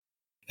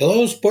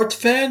Hello, sports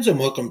fans, and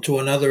welcome to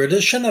another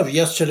edition of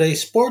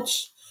Yesterday's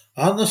Sports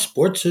on the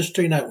Sports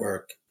History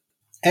Network.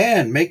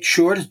 And make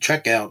sure to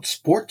check out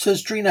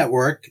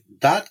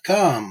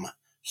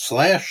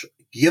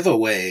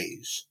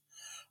sportshistorynetwork.com/giveaways.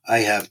 I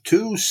have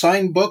two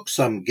signed books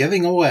I'm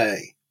giving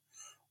away.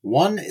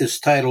 One is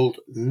titled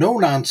No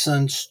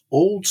Nonsense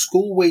Old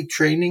School Weight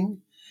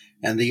Training,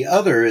 and the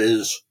other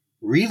is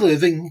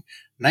Reliving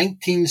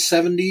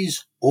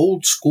 1970s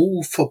Old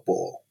School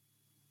Football.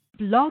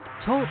 Blog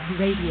Talk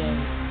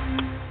Radio.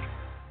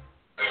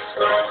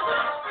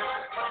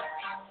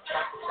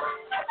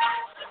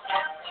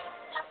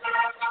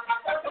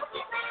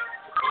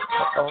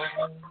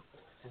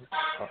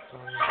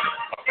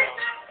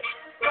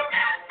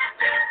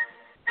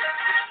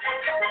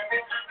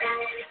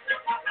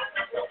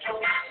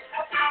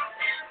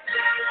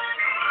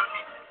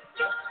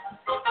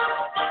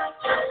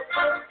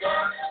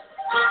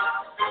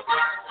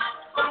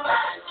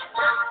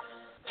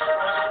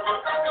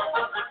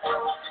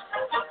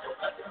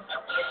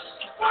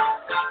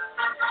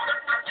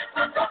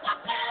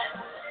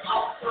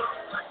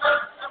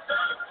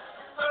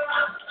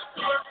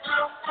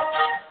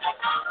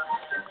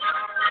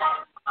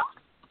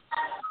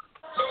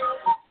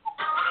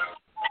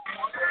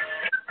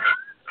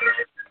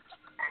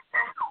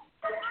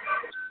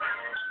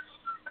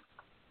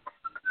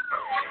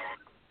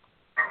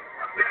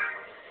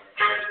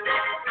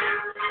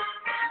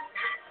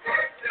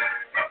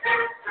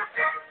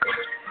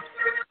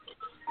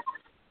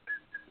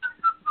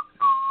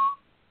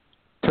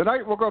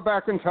 Tonight we'll go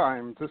back in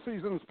time to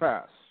seasons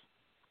past,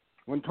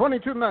 when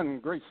 22 men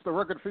graced the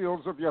rugged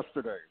fields of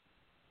yesterday,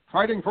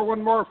 fighting for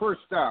one more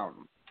first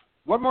down,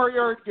 one more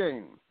yard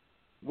gain,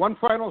 one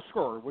final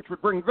score, which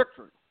would bring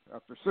victory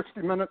after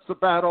 60 minutes of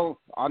battle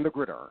on the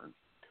gridiron.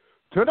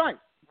 Tonight,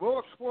 we'll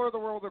explore the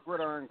world of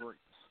Gridiron Greats.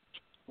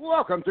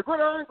 Welcome to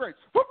Gridiron Greats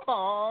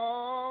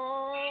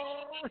Football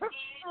History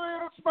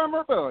and its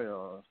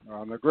Memorabilia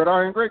on the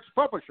Gridiron Greats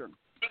Publishing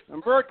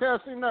and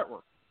Broadcasting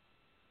Network,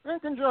 in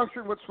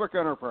conjunction with Swick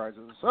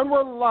Enterprises. And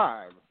we're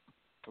live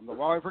from the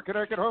Wallingford,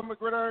 Connecticut home of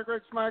Gridiron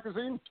Greats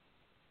Magazine.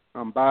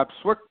 I'm Bob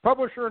Swick,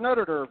 publisher and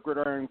editor of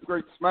Gridiron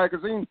Greats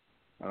Magazine,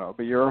 and I'll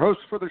be your host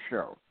for the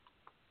show.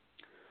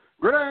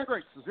 Gridiron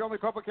Greats is the only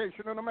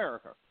publication in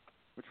America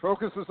which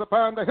focuses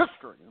upon the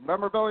history and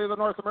memorabilia of the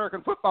North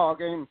American football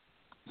game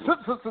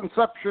since its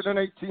inception in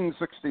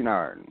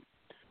 1869.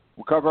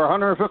 We'll cover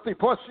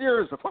 150-plus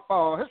years of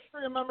football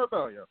history and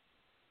memorabilia.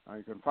 Now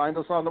you can find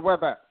us on the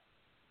web at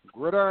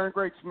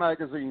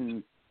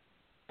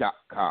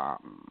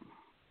GridironGreatsMagazine.com.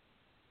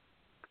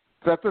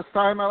 At this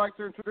time, I'd like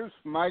to introduce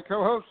my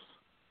co-host.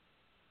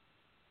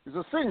 He's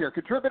a senior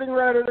contributing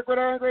writer to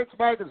Gridiron Greats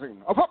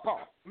Magazine, a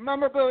football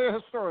memorabilia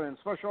historian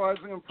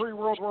specializing in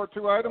pre-World War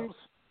II items,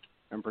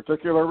 in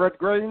particular Red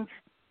Grange,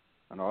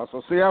 and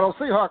also Seattle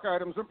Seahawk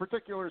items, in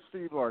particular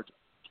Steve Largent.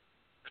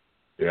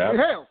 Yeah. He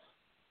hails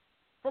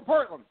from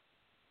Portland,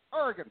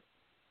 Oregon,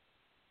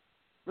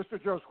 Mr.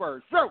 Joe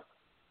Squires. Joe,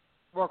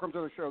 welcome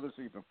to the show this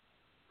evening.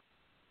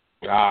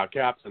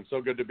 Captain, so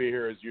good to be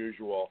here as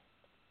usual.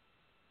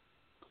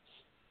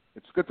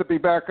 It's good to be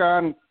back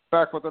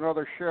with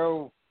another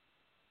show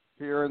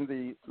here in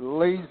the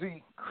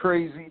lazy,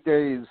 crazy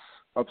days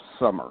of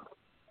summer.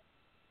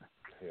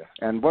 Yeah.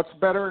 And what's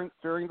better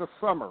during the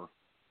summer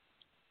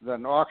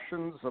than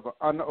auctions of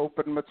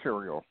unopened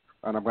material?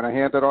 And I'm going to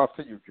hand it off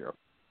to you, Joe.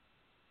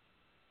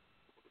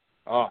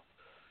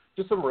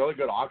 Just some really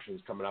good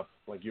auctions coming up,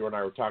 like you and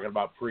I were talking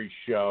about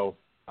pre-show.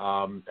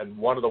 And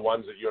one of the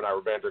ones that you and I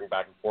were bantering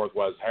back and forth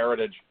was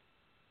Heritage.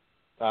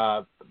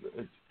 I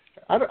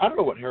don't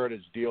know what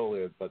Heritage deal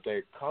is, but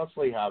they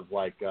constantly have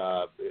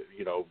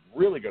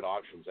really good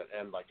auctions that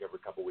end like every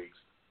couple weeks.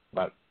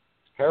 But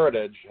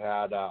Heritage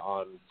had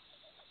on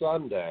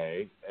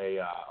Sunday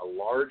a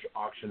large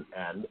auction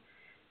end,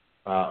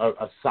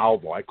 a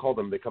salvo. I call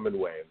them, they come in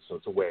waves, so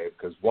it's a wave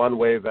because one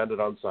wave ended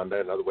on Sunday,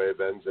 another wave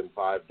ends in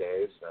 5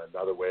 days, and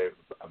another wave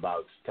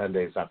about 10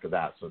 days after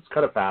that. So it's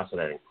kind of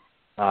fascinating.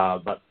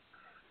 But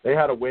they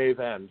had a wave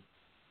end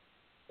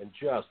and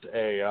just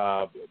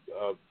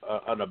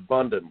an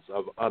abundance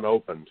of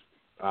unopened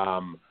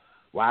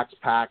wax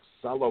packs,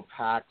 cello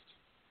packs,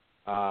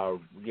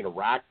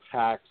 rack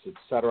packs,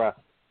 etc.,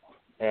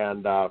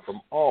 and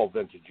from all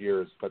vintage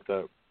years. But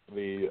the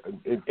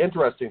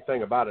interesting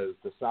thing about it is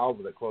the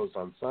salvo that closed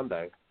on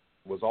Sunday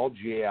was all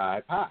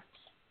GAI packs.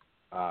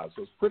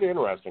 So it's pretty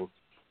interesting.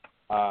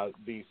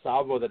 The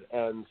salvo that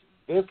ends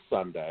this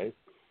Sunday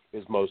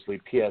is mostly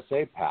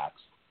PSA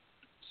packs.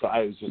 So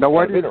it was just kind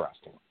of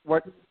interesting. Why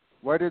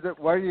do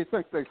you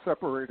think they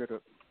separated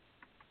it?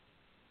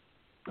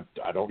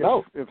 I don't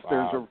know. If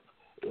there's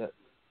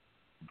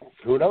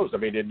who knows? I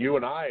mean, and you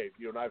and I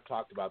have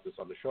talked about this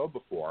on the show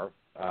before.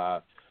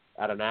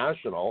 At a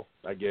national,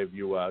 I gave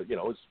you,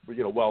 it's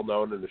well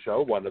known in the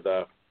show. One of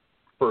the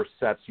first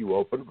sets you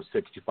opened was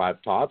 65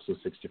 tops, so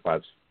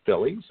 65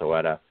 Philly. So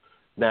at a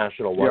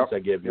national once, I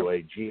gave you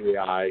a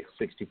GAI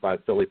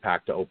 65 Philly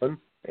pack to open,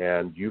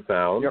 and you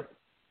found.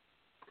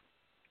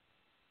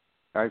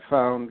 I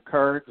found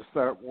cards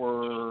that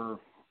were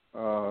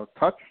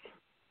touched.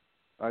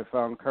 I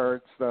found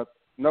cards that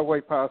no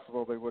way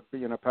possible they would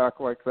be in a pack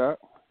like that.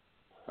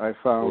 I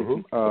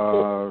found,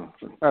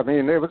 I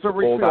mean, it was a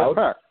resealed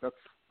pack. That's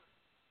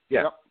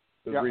yeah,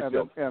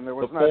 and there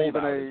was not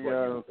even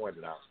a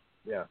pointed out.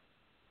 Yeah,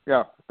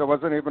 yeah, there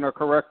wasn't even a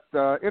correct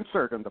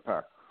insert in the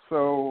pack.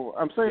 So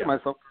I'm saying to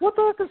myself, what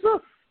the heck is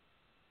this?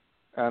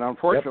 And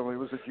unfortunately, it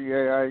was a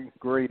GAI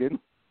graded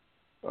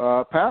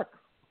pack,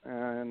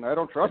 and I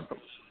don't trust them,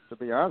 to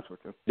be honest with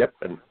you. Yep,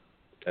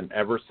 and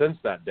ever since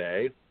that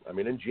day, I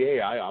mean, and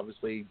GAI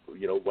obviously,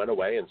 went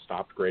away and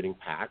stopped grading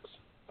packs.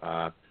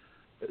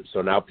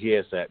 So now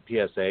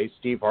PSA,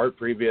 Steve Hart,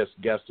 previous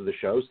guest of the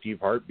show, Steve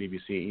Hart,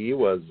 BBCE,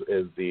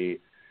 is the,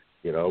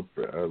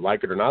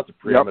 like it or not, the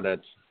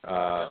preeminent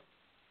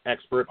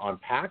expert on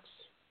packs.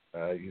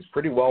 He's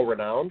pretty well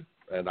renowned,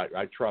 and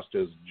I trust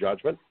his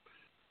judgment.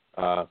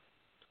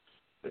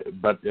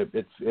 But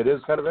it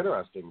is kind of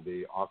interesting.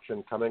 The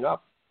auction coming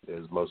up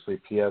is mostly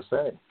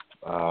PSA.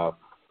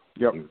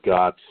 You've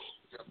got,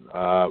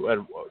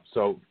 and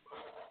so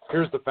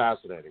here's the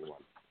fascinating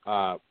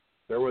one.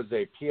 There was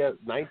a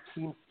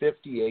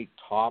 1958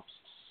 Topps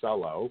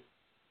Cello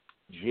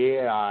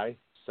GAI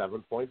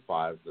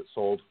 7.5 that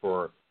sold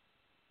for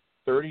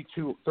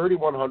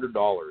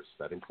 $3,100.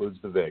 That includes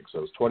the VIG,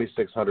 so it's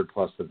 $2,600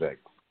 plus the VIG.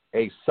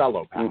 A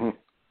Cello pack for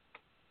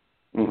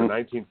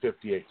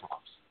 1958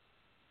 Topps.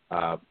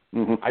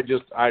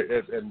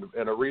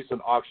 In a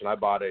recent auction, I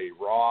bought a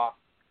raw,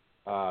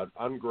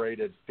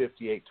 ungraded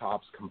 58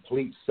 Topps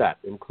complete set,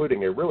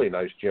 including a really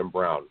nice Jim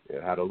Brown.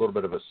 It had a little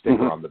bit of a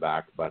sticker on the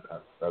back, but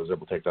I was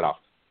able to take that off.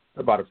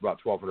 I bought it for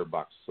about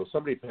 $1,200. So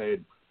somebody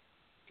paid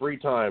 3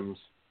 times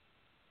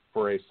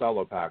for a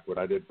Cello pack what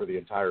I did for the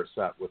entire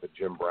set with a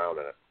Jim Brown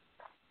in it.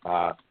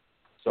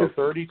 So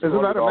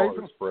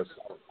 $3,200 for a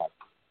Cello pack.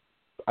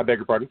 I beg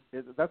your pardon?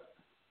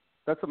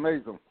 That's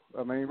amazing.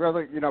 I mean,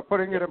 really,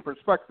 putting it in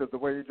perspective the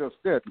way you just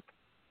did,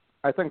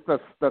 I think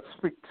that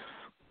speaks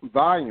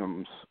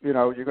volumes. You're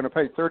going to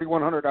pay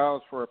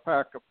 $3,100 for a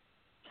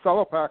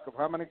Cello pack of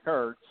how many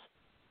cards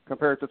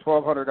compared to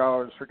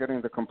 $1,200 for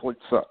getting the complete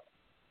set.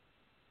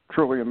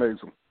 Truly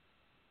amazing.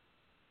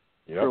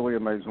 Yep. Truly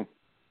amazing.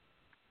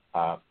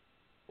 So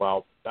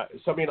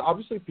I mean,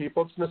 obviously,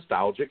 people, it's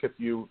nostalgic. If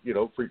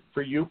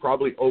for you,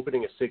 probably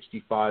opening a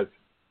 65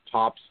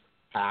 Topps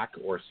pack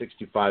or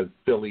 65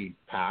 Philly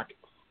pack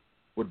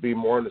would be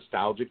more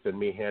nostalgic than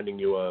me handing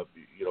you a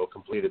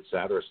completed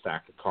set or a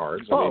stack of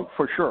cards. I mean,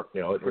 for sure.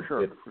 For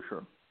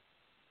sure.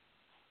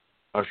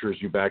 Ushers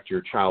you back to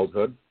your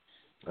childhood.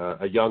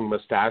 A young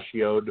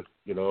mustachioed,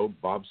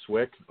 Bob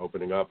Swick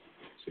opening up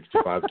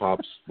 65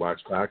 Topps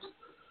wax packs.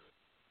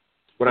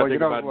 When I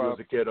think about you as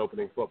a kid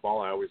opening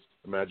football, I always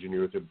imagine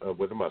you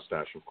with a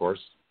mustache, of course.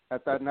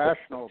 At that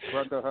national,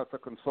 Brenda had to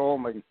console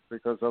me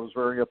because I was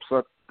very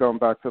upset going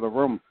back to the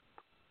room.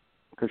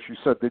 Because she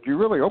said, "Did you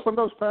really open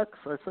those packs?"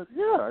 I said,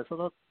 "Yeah." I said,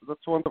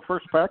 "That's one of the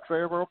first packs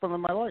I ever opened in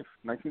my life,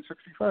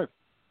 1965.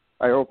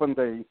 I opened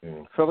a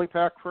Philly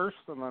pack first,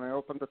 and then I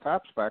opened the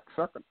Topps pack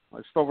second.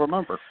 I still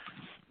remember."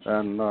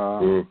 And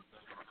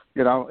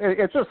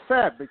it's just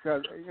sad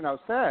because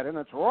sad and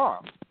it's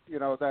wrong.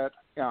 That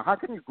how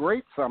can you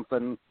grade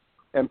something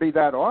and be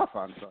that off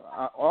on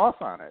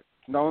it,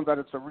 knowing that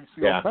it's a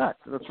resealed pack?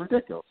 That's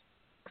ridiculous.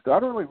 It's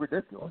utterly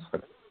ridiculous.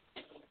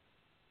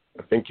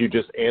 I think you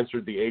just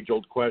answered the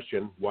age-old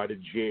question, why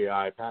did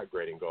GAI pack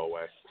grading go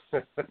away?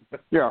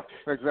 Yeah,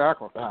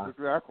 exactly.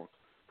 Exactly.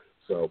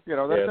 So,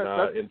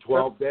 in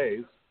 12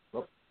 days...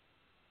 Oh,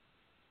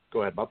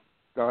 go ahead, Bob.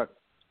 Go ahead.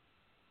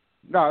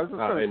 No, I was just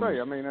going to say,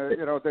 I mean,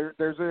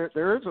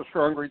 there is a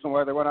strong reason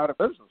why they went out of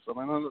business. I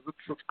mean,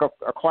 it's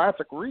a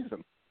classic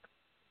reason,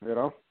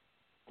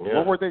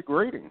 What were they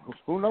grading?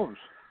 Who knows,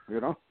 Who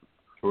knows?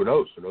 Who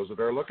knows what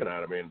they're looking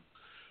at? I mean,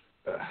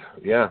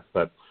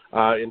 but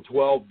in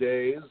 12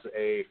 days,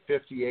 a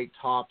 58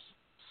 Topps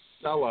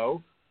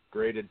Cello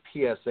graded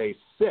PSA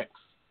 6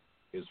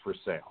 is for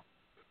sale.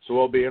 So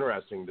it'll be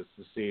interesting to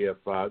see if,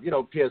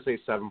 PSA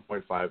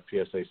 7.5,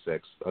 PSA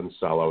 6 on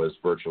Cello is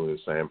virtually the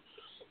same.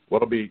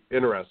 What'll be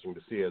interesting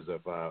to see is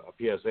if a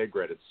PSA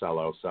graded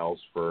Cello sells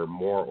for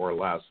more or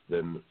less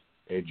than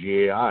a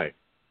GAI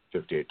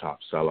 58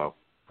 Topps Cello.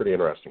 Pretty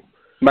interesting.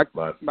 My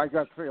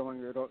gut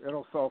feeling,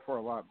 it'll sell for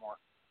a lot more.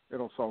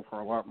 It'll sell for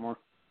a lot more.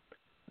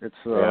 It's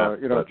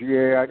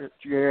GAI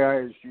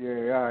is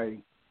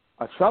GAI.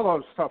 A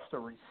Cello's tough to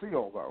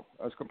reseal though,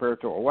 as compared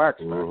to a wax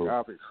pack,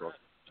 obviously.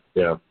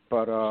 Yeah.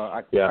 But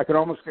I can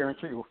almost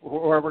guarantee you,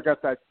 whoever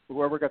got that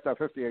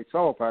 58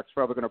 Cello pack is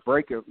probably going to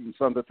break it and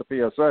send it to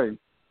PSA,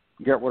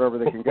 get whatever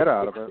they can get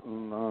out of it,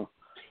 and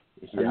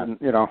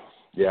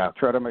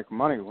try to make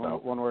money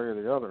one way or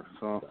the other.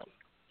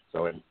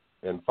 So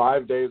in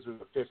 5 days there's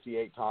a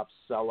 58 Topps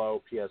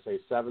Cello PSA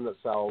 7 that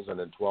sells, and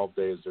in 12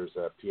 days there's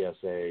a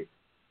PSA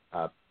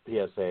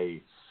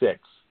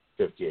 6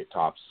 58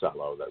 Topps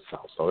Cello that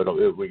sells. So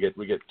we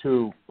get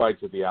 2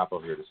 bites at the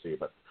apple here to see,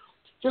 but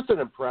just an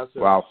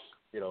impressive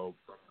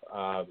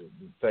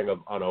thing of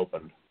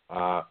unopened.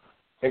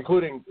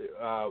 including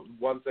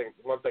one thing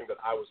that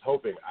I was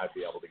hoping I'd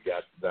be able to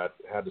get that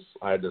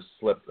I had to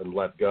slip and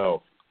let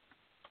go.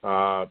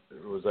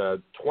 It was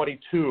a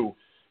 22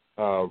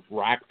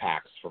 rack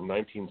packs from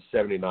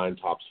 1979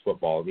 Topps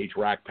football, and each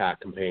rack pack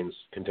contains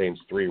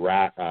 3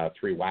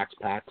 wax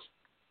packs.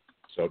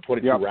 So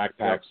 22 rack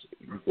packs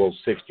equals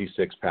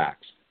 66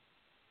 packs,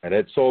 and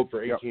it sold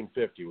for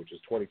 $1,850, which is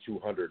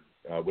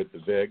 $2,200 with the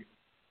VIG.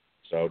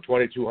 So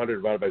 2,200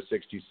 divided by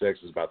 66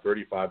 is about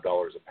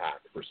 $35 a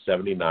pack for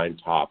 79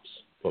 Topps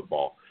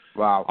football.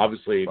 Wow!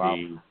 Obviously,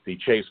 the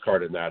chase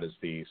card in that is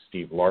the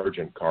Steve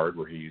Largent card,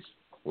 where he's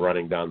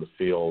running down the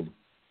field,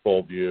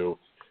 full view,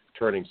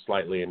 turning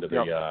slightly into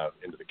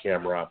the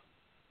camera.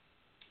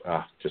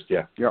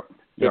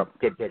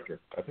 Good picture.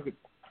 I think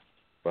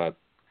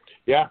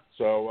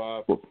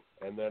So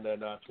and then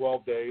in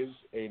 12 days,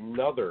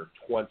 another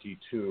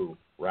 22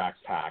 rack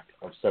pack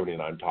of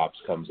 79 Topps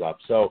comes up.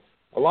 So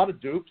a lot of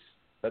dupes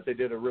that they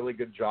did a really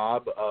good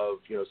job of,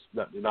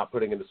 not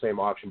putting in the same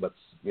auction, but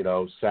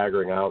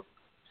staggering out.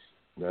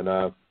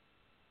 And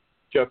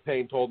Jeff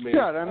Payne told me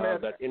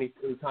that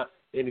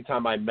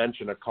anytime I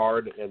mention a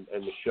card in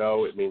the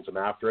show, it means I'm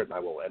after it, and I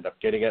will end up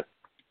getting it.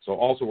 So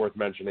also worth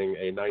mentioning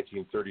a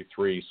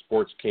 1933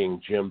 Sports King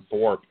Jim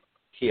Thorpe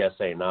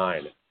TSA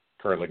 9,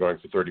 currently going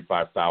for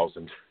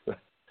 $35,000.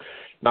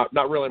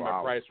 Not really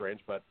my price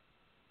range, but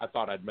I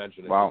thought I'd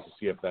mention it just to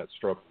see if that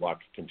stroke of luck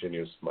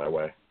continues my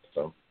way.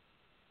 So.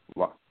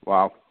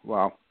 Wow!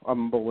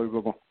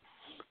 Unbelievable,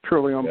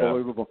 truly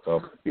unbelievable.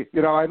 Yeah.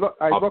 I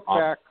look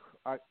back.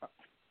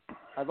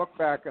 I look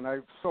back, and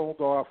I've sold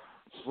off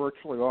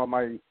virtually all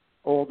my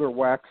older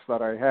wax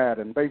that I had,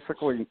 and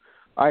basically,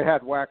 I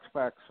had wax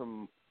packs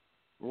from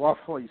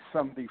roughly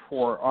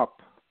 74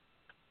 up.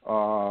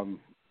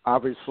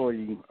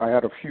 Obviously, I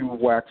had a few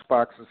wax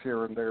boxes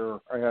here and there.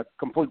 I had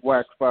complete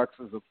wax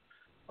boxes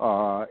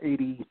of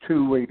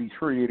 82,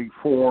 83,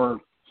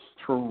 84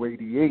 through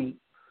 88.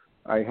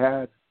 I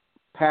had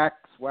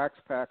wax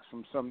packs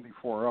from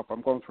 74 up.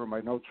 I'm going through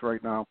my notes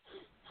right now.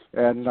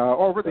 And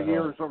over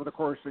the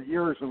course of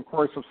years, and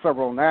course of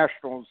several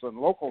nationals and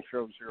local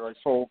shows here, I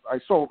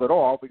sold it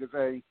all because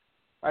I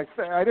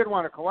didn't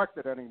want to collect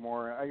it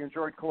anymore. I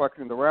enjoyed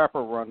collecting the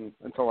wrapper run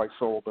until I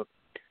sold it.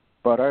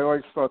 But I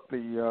always thought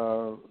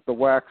the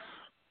wax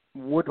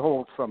would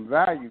hold some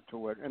value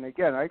to it. And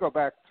again, I go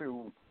back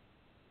to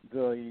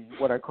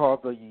what I call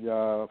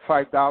the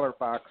 $5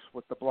 box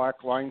with the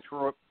black line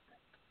through it.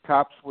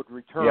 Topps would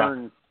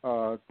return,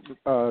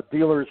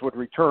 dealers would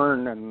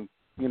return, and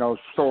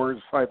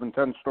stores, 5 and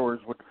 10 stores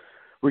would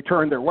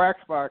return their wax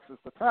boxes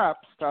to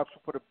Topps. Topps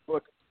would put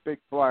a big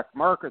black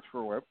marker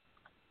through it,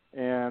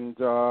 and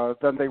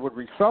then they would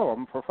resell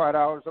them for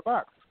 $5 a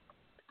box.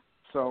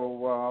 So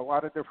a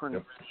lot of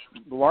different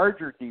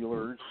larger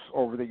dealers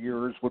over the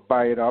years would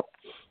buy it up,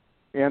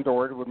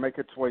 or it would make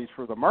its way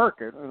through the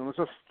market. And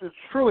it's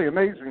truly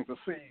amazing to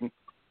see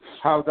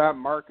how that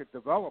market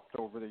developed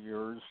over the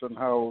years, and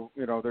how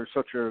there's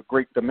such a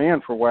great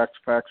demand for wax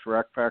packs,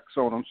 rack packs,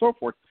 so on and so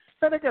forth.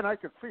 And again, I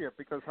could see it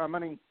because how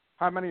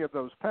many of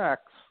those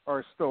packs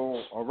are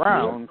still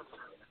around,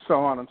 so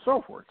on and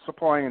so forth,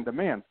 supply and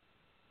demand.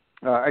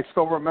 I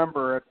still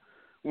remember at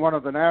one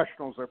of the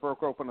nationals, I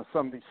broke open a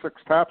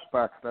 76 Topps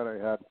pack that I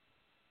had,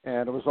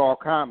 and it was all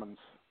commons.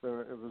 It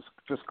was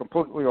just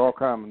completely all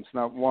commons,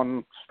 not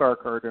one star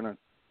card in it.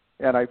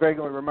 And I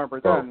vaguely remember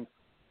then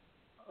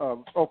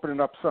opening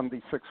up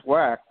 76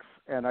 wax,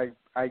 and I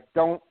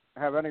don't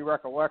have any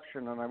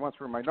recollection, and I went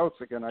through my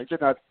notes again. I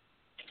did not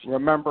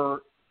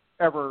remember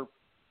ever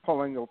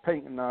pulling a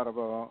painting out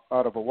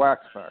of a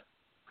wax pack.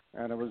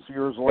 And it was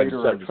years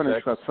later I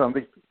finished that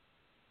 70.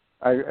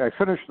 I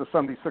finished the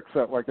 76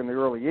 set like in the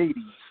early 80s,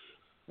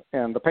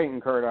 and the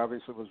painting card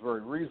obviously was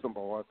very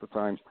reasonable at the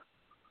time.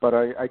 But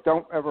I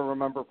don't ever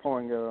remember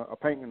pulling a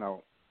painting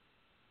out.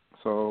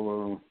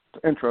 So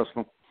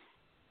interesting,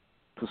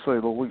 to say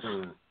the least.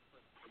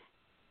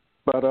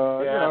 But,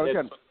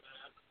 again,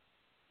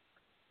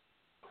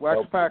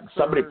 wax packs.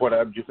 Somebody pointed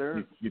out,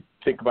 you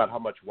think about how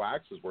much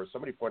wax is worth.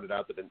 Somebody pointed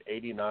out that an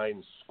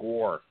 89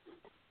 score,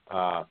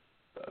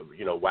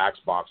 wax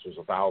box was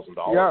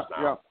 $1,000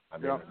 now.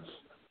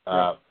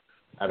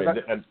 And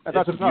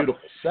it's a beautiful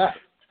set.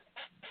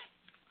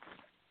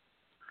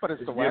 But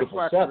it's a the wax beautiful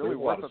pack set. really There's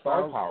a lot of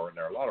star power in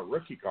there, a lot of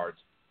rookie cards.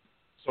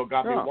 So it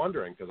got me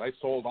wondering, because I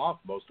sold off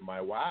most of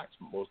my wax,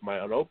 most of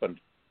my unopened,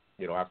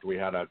 after we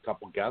had a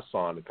couple guests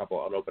on, a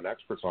couple unopened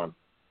experts on.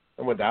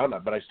 I went down,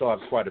 but I still have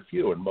quite a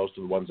few, and most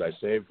of the ones I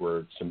saved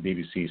were some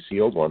BBC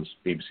sealed ones.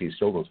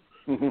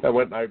 I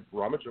went and I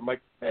rummaged. I'm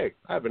like, hey,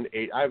 I have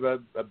a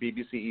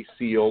BBC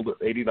sealed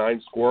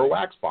 89 score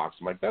wax box.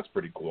 I'm like, that's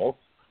pretty cool.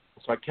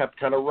 So I kept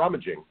kind of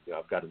rummaging.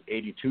 I've got an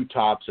 82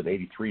 Topps, an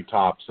 83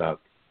 Topps, a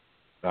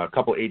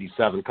couple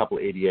 87, a couple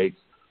 88s.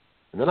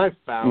 And then I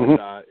found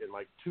in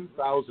like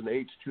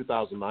 2008 to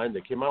 2009,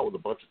 they came out with a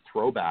bunch of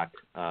throwback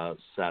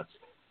sets.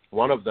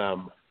 One of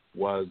them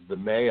was the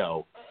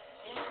Mayo.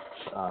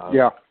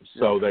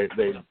 So they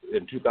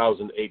in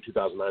 2008,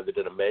 2009, they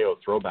did a Mayo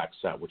throwback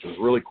set, which was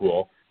really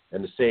cool.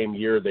 And the same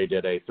year, they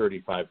did a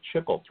 35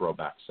 Chickle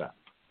throwback set.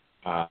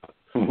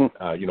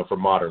 For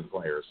modern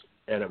players.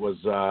 And it was,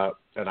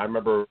 and I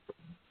remember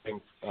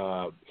getting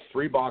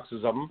 3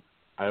 boxes of them.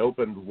 I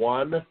opened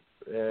one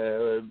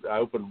and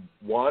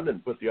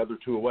put the other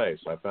 2 away.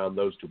 So I found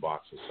those 2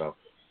 boxes. So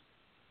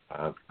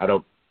I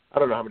don't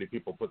know how many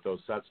people put those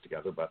sets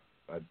together, but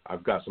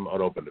I've got some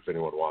unopened if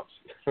anyone wants.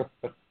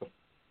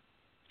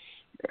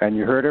 And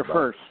you heard it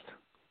first.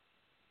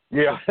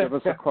 Yeah. Just give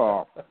us a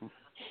call.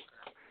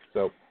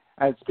 So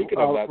speaking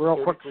of that, real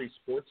 33 quick,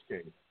 Sports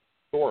King,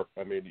 Thorpe,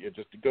 I mean, it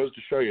goes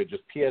to show you,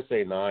 just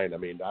PSA 9, I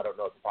mean, I don't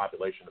know what the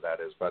population of that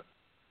is, but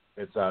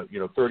it's,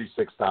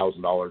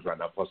 $36,000 right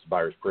now, plus the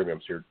buyer's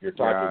premiums. You're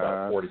talking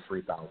about a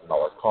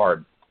 $43,000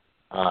 card.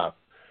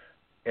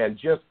 And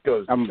just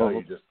goes to show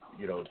you just,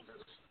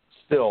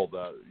 still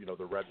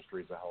the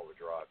registry is a hell of a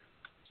drug.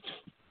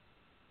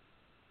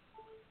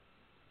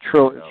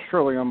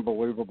 Truly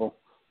unbelievable.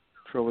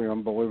 Truly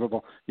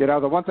unbelievable.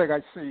 The one thing I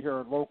see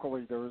here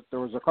locally, there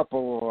was a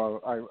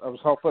couple. I was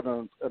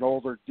helping an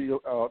older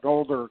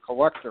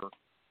collector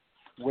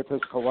with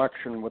his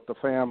collection, with the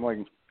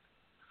family,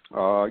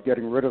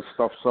 getting rid of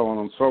stuff, so on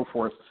and so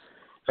forth.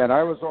 And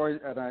I was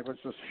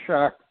just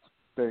shocked.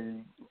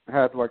 They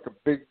had like a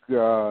big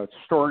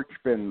storage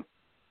bin,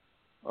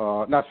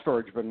 not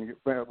storage bin,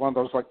 one of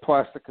those like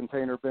plastic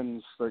container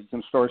bins that you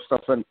can store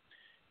stuff in.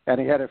 And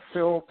he had it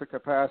filled to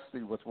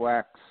capacity with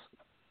wax.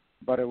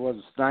 But it was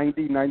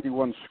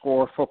 90-91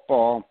 score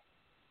football,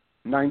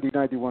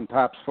 90-91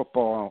 Topps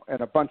football,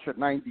 and a bunch of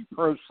 90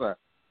 Pro Set.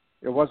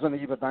 It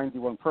wasn't even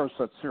 91 Pro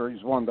Set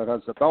Series 1 that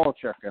has the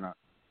Belichick in it.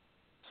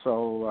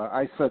 So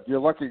I said, you're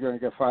lucky you're going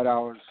to get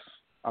 $5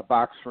 a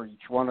box for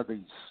each one of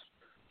these.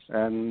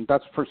 And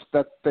that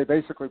they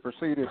basically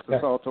proceeded to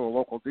sell it to a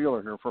local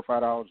dealer here for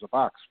 $5 a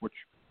box, which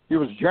he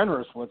was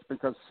generous with,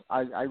 because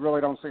I really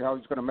don't see how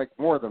he's going to make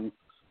more than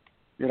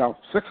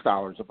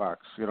 $6 a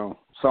box,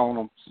 selling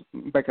them,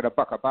 making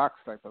 $1 a box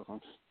type of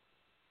thing.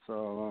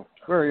 So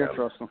very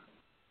interesting.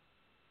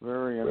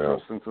 Very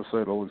interesting, to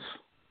say the least.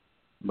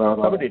 But,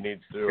 somebody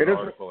needs to do an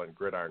article in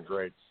Gridiron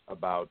Greats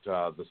about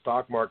the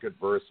stock market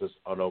versus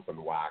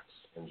unopened wax,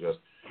 and just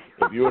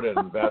if you would have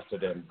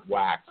invested in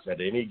wax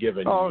at any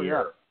given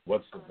year,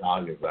 what's the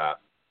value of that?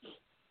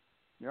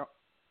 Yep.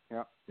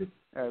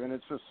 I mean,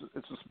 it's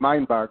just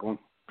mind-boggling,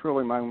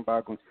 truly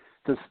mind-boggling.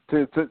 To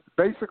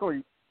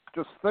basically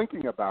just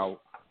thinking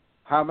about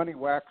how many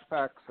wax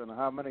packs and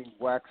how many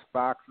wax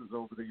boxes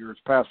over the years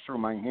passed through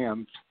my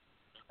hands,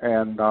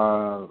 and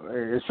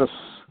it's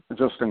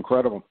just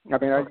incredible. I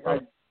mean,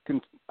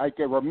 I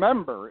can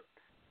remember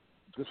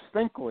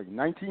distinctly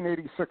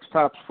 1986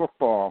 Topps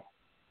football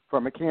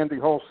from a candy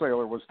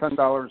wholesaler was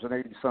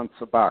 $10.80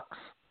 a box.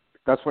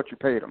 That's what you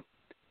paid them,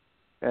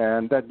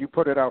 and then you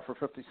put it out for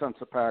 50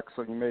 cents a pack,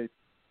 so you made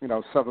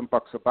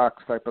 $7 a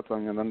box type of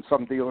thing, and then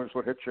some dealers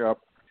would hit you up.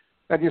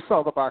 And you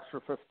sell the box for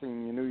 $15.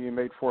 You knew you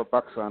made $4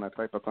 on it,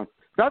 type of thing.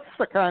 That's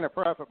the kind of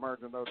profit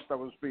margin that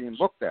was being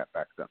looked at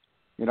back then.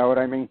 You know what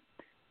I mean?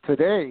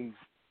 Today,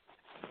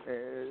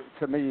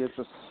 to me, it's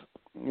just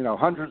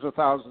hundreds of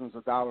thousands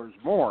of dollars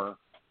more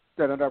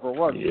than it ever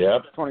was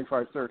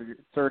 25, 30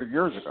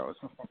 years ago. It's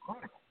just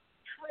incredible.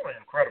 It's really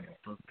incredible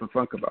to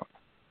think about.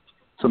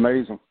 It's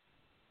amazing.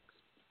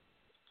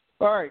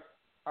 All right,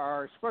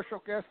 our special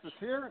guest is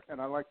here,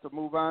 and I'd like to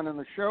move on in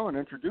the show and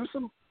introduce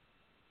him.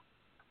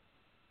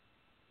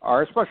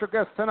 Our special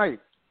guest tonight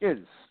is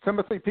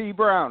Timothy P.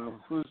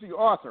 Brown, who's the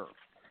author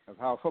of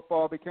How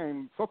Football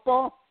Became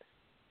Football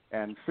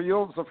and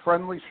Fields of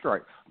Friendly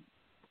Strife.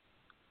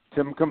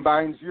 Tim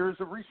combines years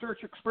of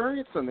research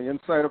experience and the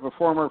insight of a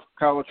former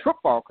college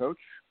football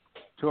coach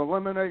to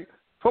eliminate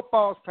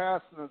football's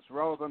past and its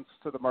relevance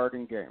to the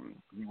modern game.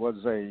 He was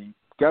a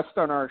guest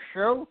on our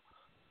show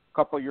a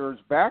couple of years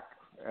back,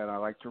 and I'd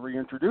like to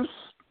reintroduce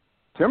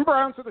Tim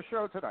Brown to the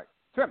show tonight.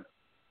 Tim,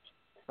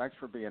 thanks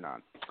for being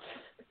on.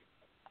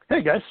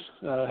 Hey guys,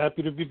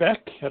 happy to be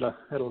back. Had a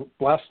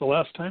blast the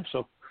last time,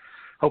 so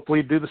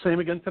hopefully do the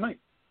same again tonight.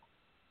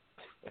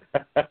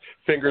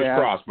 Fingers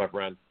crossed, my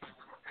friend.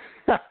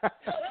 And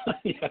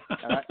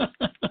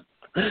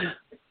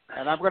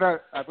I'm gonna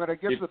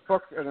give the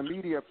book an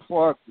immediate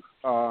plug.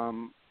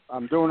 I'm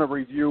doing a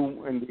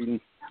review in the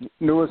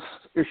newest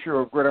issue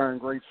of Gridiron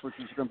Greats, which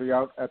is going to be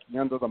out at the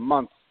end of the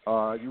month.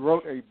 You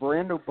wrote a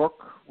brand new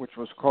book, which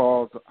was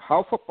called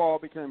How Football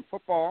Became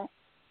Football,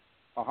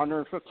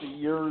 150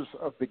 Years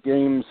of the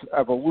Game's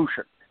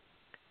Evolution.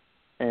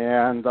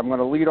 And I'm going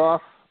to lead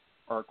off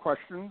our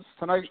questions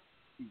tonight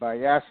by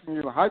asking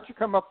you, how'd you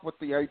come up with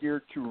the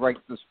idea to write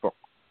this book?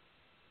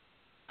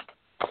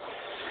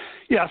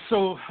 Yeah,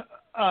 so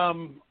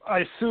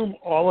I assume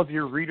all of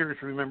your readers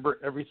remember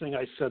everything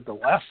I said the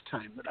last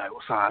time that I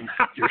was on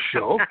your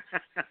show.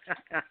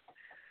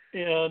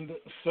 And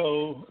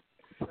so,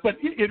 but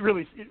it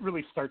really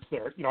starts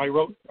there. I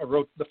wrote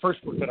the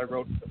first book that I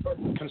wrote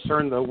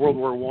concerned the World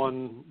War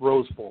I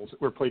Rose Bowls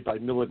that were played by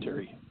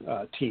military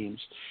teams,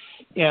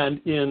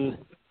 and in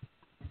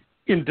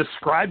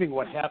describing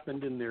what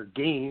happened in their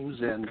games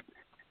and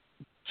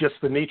just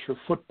the nature of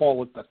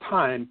football at the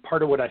time,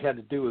 part of what I had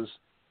to do is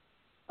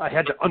I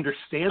had to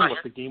understand what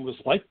the game was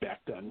like back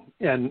then,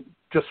 and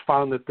just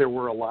found that there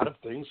were a lot of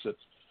things that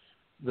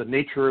the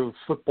nature of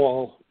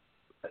football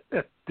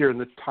during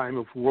the time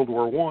of World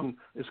War I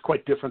is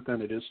quite different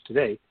than it is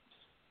today.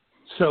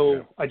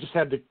 So I just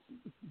had to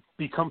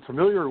become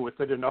familiar with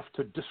it enough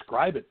to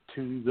describe it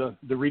to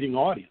the reading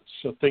audience.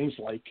 So things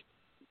like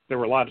there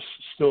were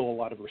still a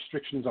lot of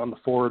restrictions on the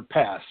forward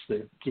pass.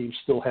 The game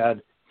still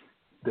had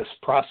this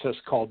process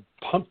called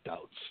punt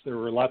outs. There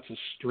were lots of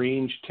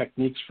strange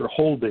techniques for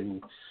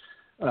holding,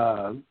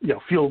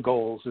 field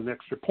goals and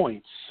extra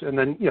points. And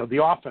then,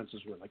 the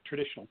offenses were like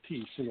traditional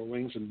T, single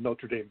wings, and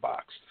Notre Dame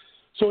box.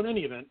 So in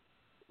any event,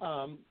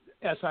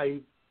 as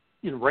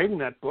writing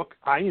that book,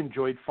 I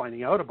enjoyed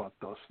finding out about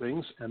those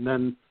things. And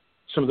then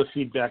some of the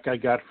feedback I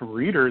got from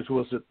readers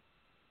was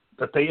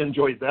that they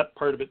enjoyed that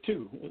part of it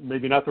too.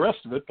 Maybe not the rest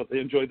of it, but they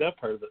enjoyed that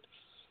part of it.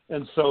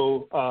 And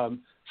so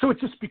it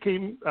just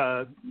became,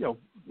 it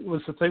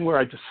was the thing where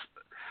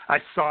I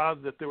saw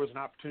that there was an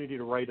opportunity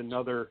to write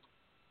another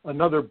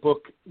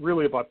book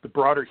really about the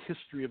broader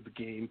history of the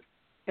game,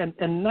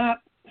 and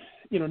not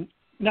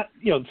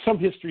some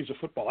histories of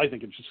football I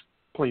think it's just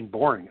plain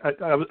boring.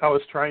 I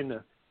was trying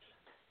to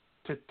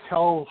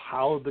tell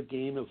how the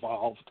game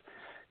evolved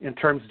in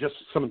terms of just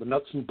some of the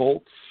nuts and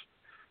bolts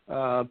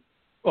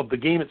of the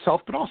game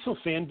itself, but also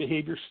fan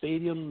behavior,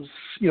 stadiums,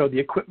 the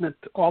equipment,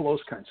 all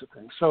those kinds of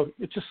things. So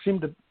it just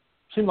seemed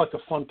like a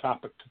fun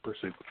topic to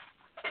pursue.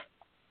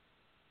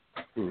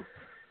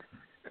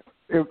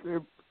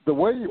 The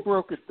way you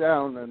broke it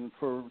down, and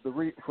for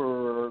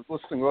a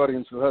listening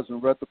audience who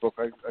hasn't read the book,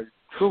 I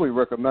truly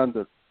recommend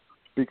it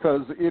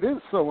because it is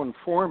so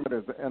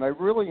informative, and I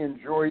really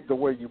enjoyed the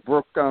way you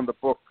broke down the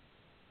book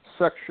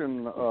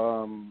section,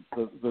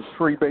 the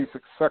three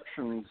basic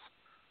sections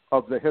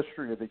of the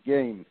history of the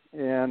game.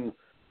 And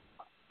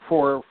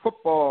for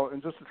football,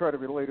 and just to try to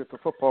relate it to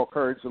football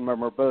cards and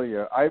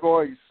memorabilia, I've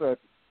always said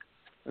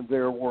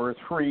there were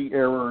three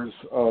eras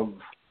of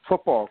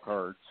football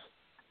cards.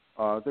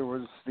 There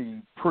was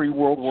the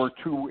pre-World War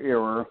II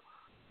era,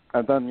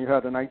 and then you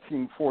had the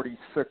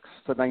 1946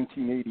 to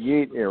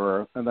 1988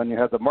 era, and then you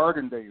had the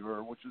modern day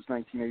era, which is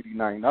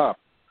 1989 up,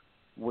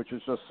 which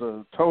is just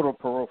a total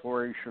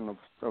proliferation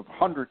of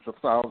hundreds of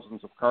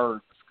thousands of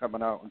cards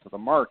coming out into the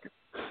market.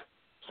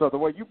 So the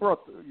way you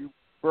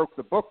broke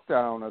the book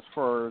down as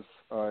far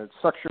as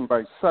section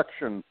by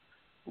section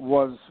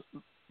was,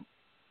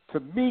 to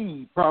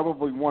me,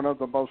 probably one of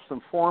the most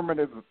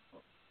informative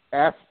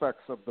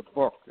aspects of the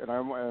book. And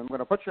I'm going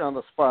to put you on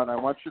the spot. I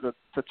want you to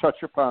touch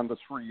upon the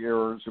three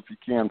eras, if you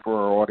can, for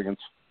our audience.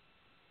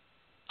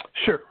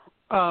 Sure.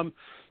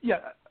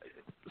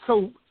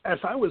 So as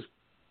I was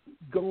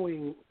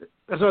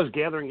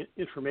gathering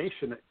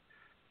information,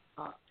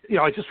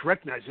 I just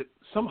recognized that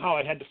somehow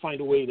I had to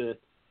find a way to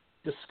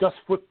discuss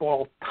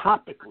football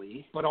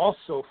topically, but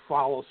also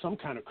follow some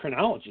kind of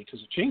chronology because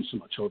it changed so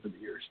much over the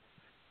years.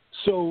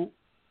 So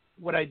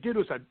what I did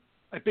was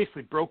I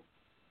basically broke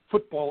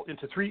football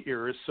into three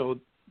eras. So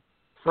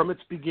from its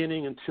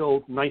beginning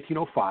until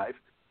 1905,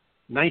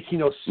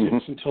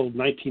 1906 until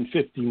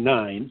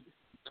 1959,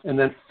 and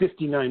then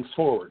 59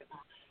 forward.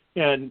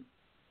 And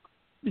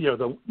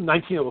the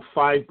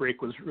 1905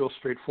 break was real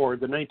straightforward.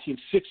 The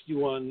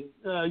 1961,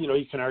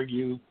 you can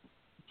argue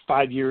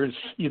 5 years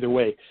either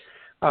way.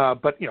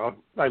 But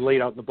I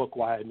laid out in the book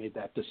why I made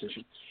that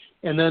decision.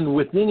 And then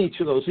within each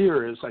of those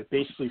eras, I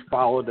basically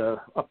followed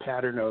a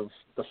pattern of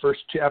the first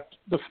chapter,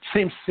 the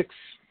same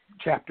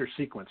 6-chapter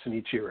sequence in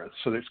each era.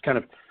 So there's kind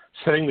of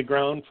setting the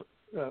ground,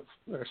 or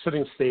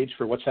setting the stage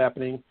for what's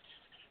happening.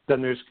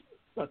 Then there's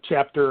a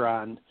chapter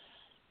on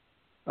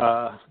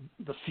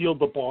the field,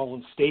 the ball,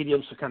 and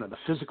stadium, so kind of the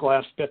physical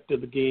aspect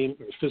of the game,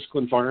 or the physical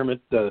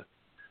environment. A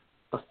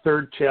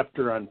third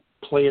chapter on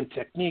play and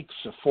techniques,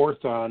 a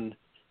fourth on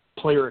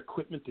player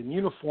equipment and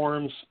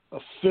uniforms, a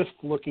fifth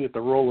looking at the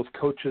role of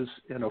coaches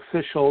and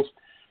officials,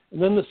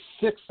 and then the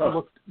sixth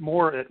looked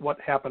more at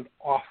what happened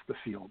off the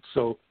field.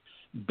 So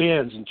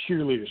bands and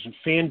cheerleaders and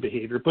fan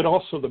behavior, but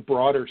also the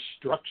broader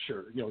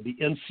structure, the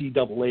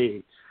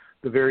NCAA,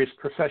 the various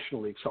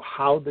professional leagues, so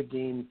how the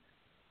game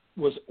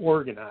was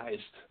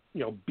organized,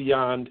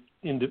 beyond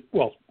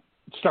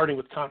starting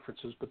with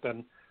conferences, but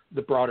then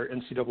the broader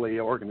NCAA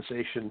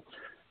organization,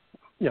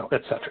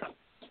 et cetera.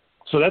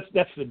 So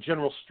that's the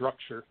general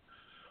structure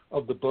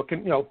of the book,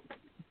 and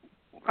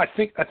I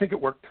think it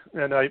worked,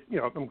 and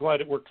I'm glad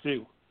it worked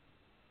too.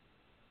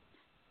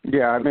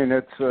 Yeah, I mean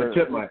it's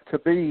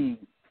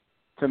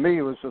to me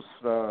it was just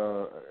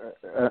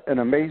an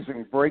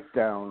amazing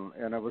breakdown,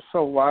 and it was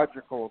so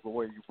logical the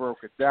way you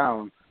broke it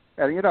down.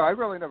 And I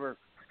really never.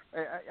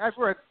 I've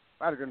read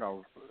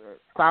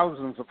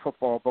thousands of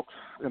football books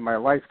in my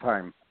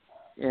lifetime.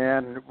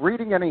 And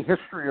reading any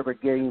history of a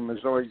game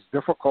is always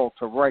difficult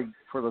to write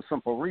for the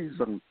simple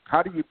reason,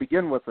 how do you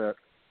begin with it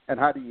and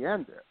how do you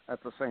end it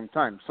at the same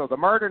time? So the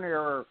modern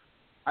era,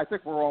 I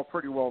think we're all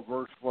pretty well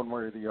versed one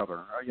way or the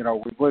other.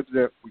 We've lived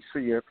it, we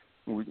see it.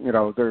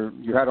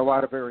 You had a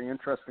lot of very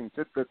interesting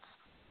tidbits.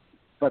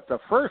 But the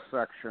first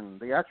section,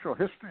 the actual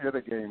history of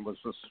the game was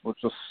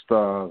just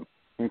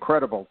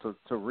incredible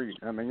to read.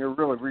 I mean, you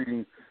really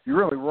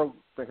wrote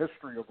the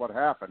history of what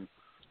happened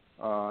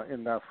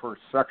in that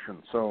first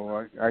section.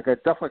 So I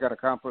definitely got to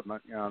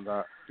compliment you on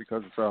that,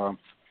 because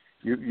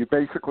you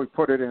basically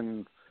put it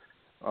in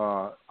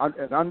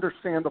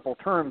understandable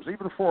terms,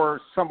 even for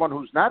someone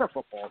who's not a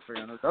football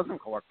fan or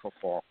doesn't collect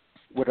football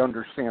would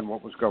understand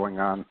what was going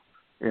on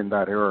in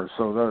that era.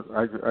 So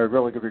I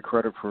really give you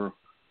credit for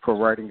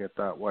writing it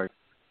that way.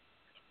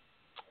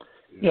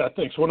 Yeah,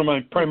 thanks. One of my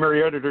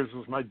primary editors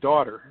was my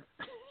daughter,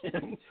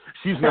 and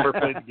she's never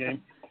played the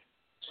game.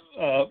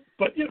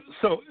 But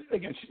so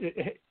again,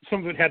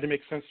 some of it had to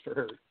make sense for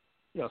her.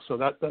 Yeah, so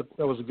that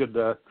was a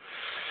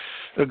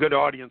good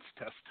audience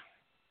test.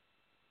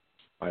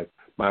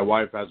 My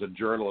wife has a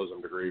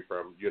journalism degree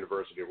from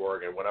University of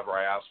Oregon. Whenever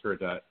I ask her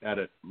to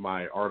edit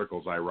my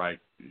articles I write,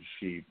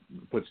 she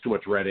puts too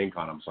much red ink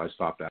on them, so I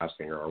stopped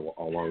asking her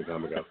a long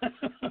time ago.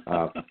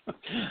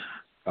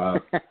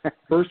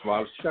 First of all,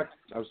 I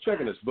was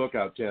checking this book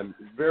out, Tim.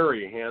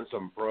 Very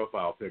handsome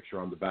profile picture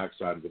on the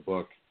backside of the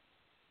book.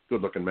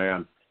 Good-looking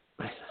man.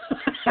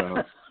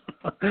 So,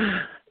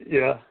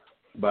 yeah.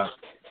 But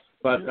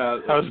I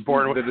was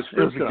born with it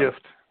was a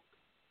gift.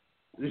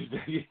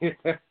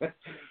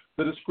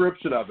 The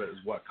description of it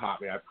is what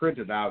caught me. I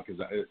printed out because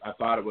I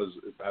thought it was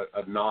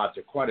a nod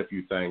to quite a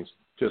few things.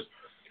 Just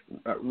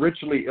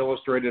richly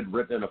illustrated,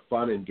 written in a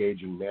fun,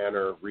 engaging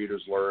manner.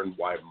 Readers learn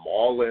why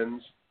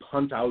maul-ins,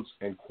 punt-outs,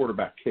 and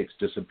quarterback kicks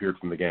disappeared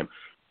from the game.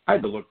 I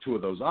had to look two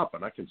of those up,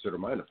 and I consider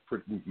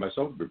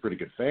myself to be a pretty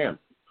good fan.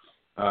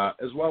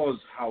 As well as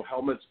how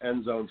helmets,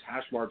 end zones,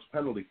 hash marks,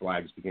 penalty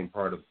flags became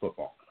part of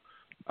football.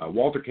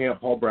 Walter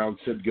Camp, Paul Brown,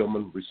 Sid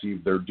Gilman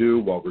received their due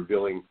while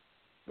revealing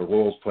the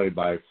roles played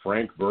by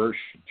Frank Bursch,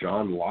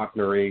 John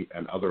Lochnery,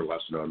 and other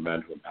lesser-known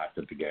men who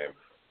impacted the game.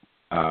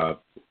 A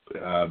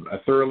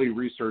thoroughly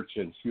researched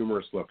and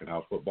humorous look at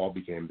how football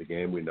became the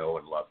game we know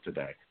and love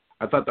today.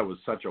 I thought that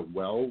was such a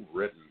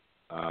well-written,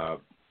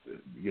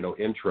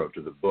 intro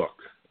to the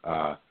book.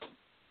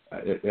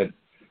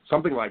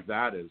 Something like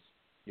that is,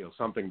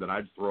 something that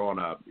I'd throw on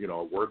a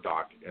Word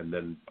doc and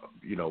then,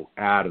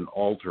 add and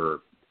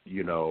alter,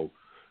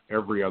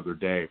 every other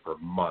day for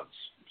months.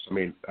 So, I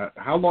mean,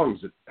 how long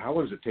does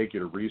it take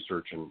you to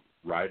research and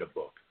write a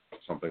book,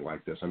 something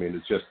like this? I mean,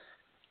 it's just,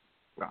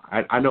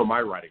 I know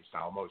my writing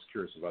style. I'm always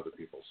curious of other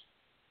people's.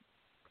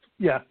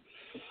 Yeah.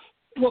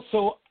 Well,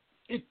 so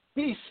it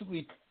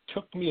basically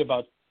took me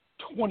about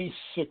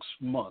 26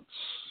 months.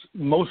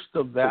 Most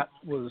of that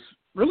was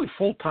really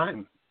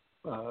full-time,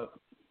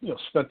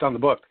 spent on the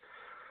book.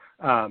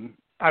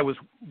 I was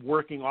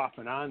working off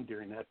and on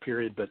during that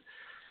period, but,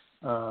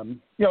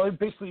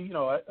 basically,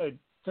 I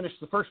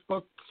finished the first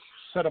book,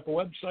 set up a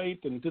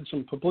website, and did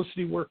some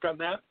publicity work on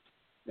that,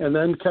 and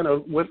then kind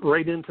of went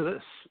right into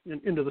this,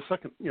 into the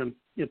second,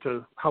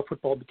 into how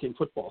football became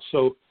football.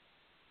 So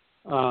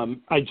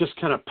I just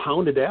kind of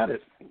pounded at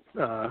it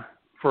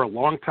for a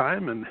long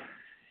time, and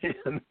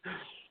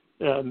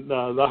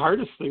the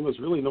hardest thing was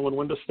really knowing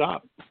when to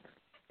stop.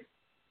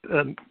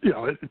 And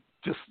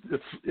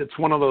it's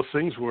one of those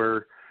things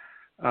where,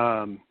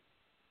 it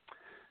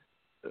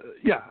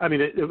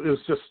was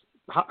just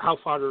how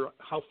far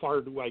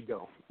do I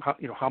go?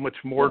 How much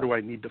more do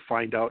I need to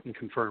find out and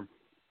confirm?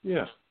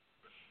 Yeah,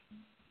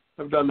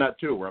 I've done that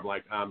too, where I'm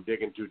like, I'm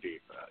digging too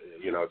deep,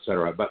 et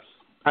cetera. But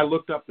I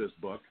looked up this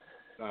book.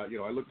 I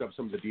looked up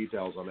some of the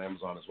details on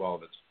Amazon as well.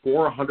 It's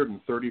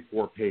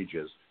 434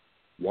 pages,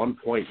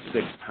 1.6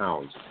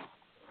 pounds.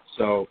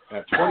 So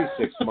at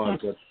 26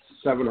 months, that's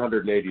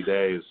 780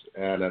 days,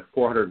 and at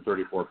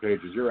 434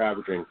 pages, you're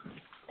averaging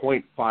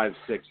 0.56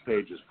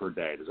 pages per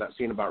day. Does that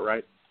seem about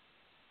right?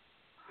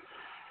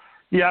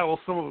 Yeah, well,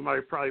 some of them I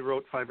probably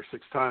wrote 5 or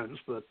 6 times,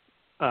 but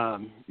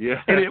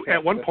yeah. And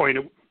at one point,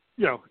 it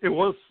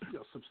was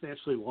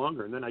substantially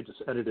longer, and then I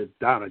just edited it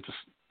down. I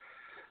just,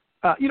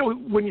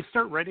 when you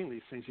start writing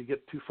these things, you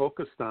get too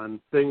focused on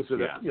things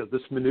that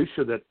this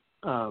minutia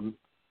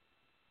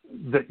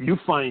that you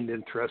find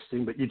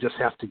interesting, but you just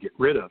have to get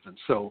rid of. And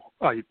so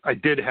I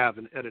did have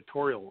an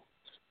editorial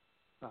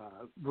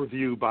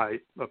review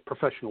by a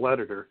professional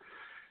editor,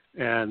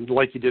 and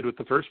like you did with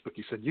the first book,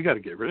 he said, you got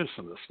to get rid of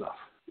some of this stuff.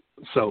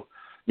 So,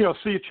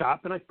 so you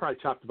chop, and I probably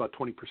chopped about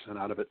 20%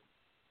 out of it.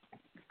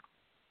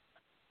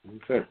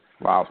 Okay.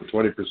 Wow. So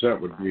 20%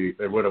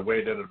 it would have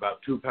weighed in at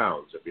about 2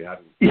 pounds if you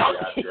hadn't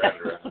asked your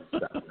editor.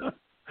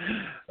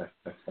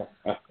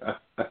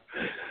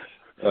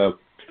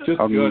 Good.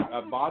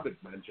 Bob had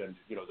mentioned,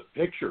 the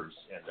pictures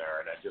in there,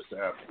 and I just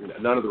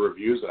none of the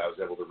reviews that I was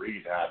able to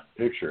read had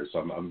pictures. So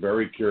I'm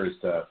very curious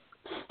to,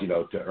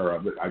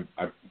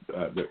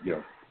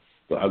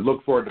 I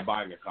look forward to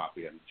buying a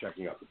copy and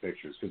checking out the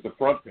pictures, because the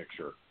front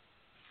picture,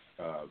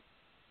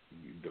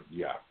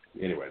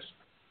 anyways.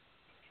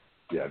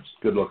 Yeah, it's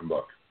a good-looking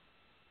book.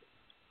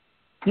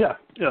 Yeah.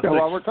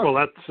 Well,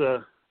 that's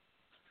studio,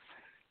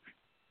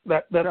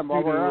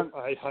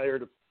 I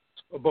hired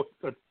a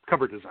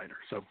cover designer,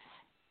 so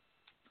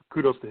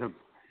kudos to him.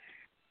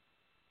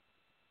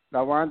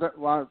 Now,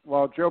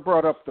 while Joe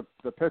brought up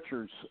the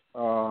pictures,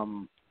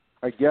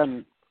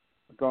 again,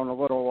 going a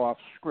little off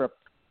script,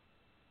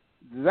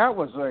 that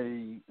was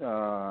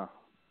a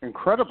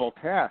incredible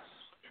task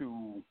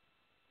to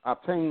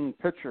obtain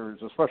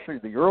pictures, especially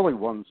the early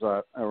ones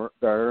that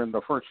are in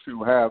the first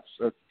two halves,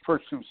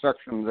 first two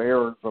sections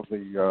areas of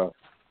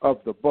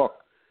the book.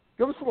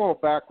 Give us a little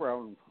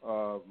background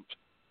of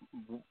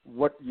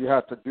what you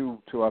had to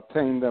do to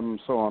obtain them,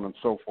 so on and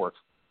so forth.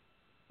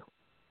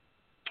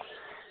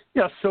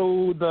 Yeah,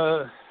 so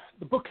the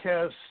book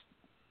has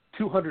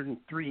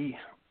 203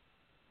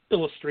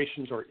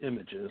 illustrations or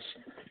images,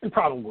 and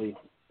probably,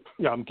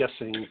 I'm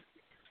guessing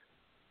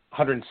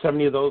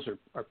 170 of those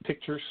are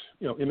pictures,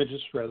 images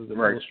rather than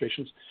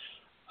illustrations.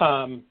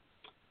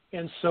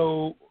 And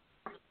so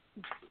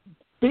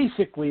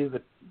basically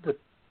the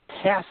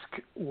task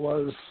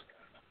was,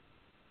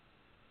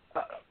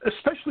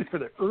 especially for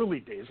the early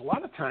days, a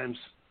lot of times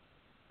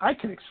I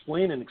can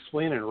explain and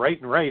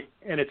write,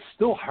 and it's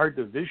still hard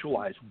to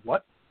visualize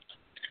what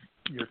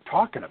you're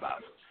talking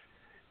about.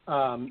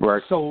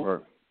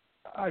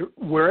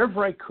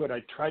 Wherever I could, I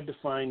tried to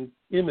find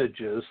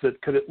images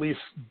that could at least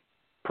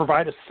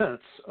provide a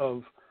sense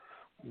of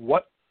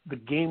what the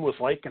game was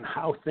like and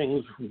how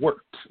things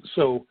worked.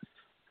 So,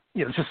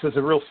 just as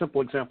a real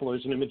simple example,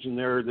 there's an image in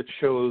there that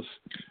shows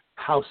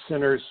how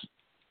centers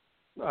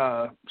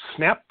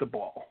snap the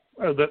ball.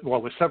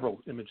 There's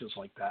several images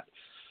like that.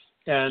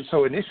 And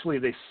so initially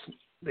they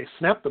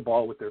snapped the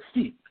ball with their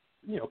feet,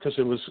 because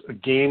it was a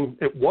game.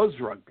 It was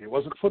rugby. It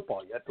wasn't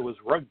football yet. It was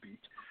rugby.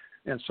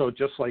 And so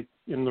just like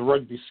in the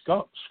rugby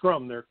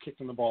scrum, they're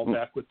kicking the ball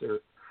back with their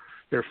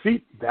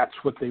feet. That's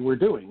what they were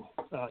doing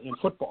in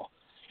football.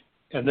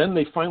 And then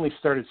they finally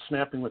started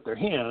snapping with their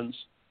hands.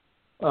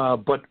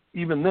 But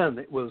even then,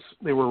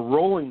 they were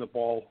rolling the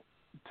ball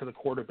to the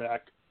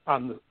quarterback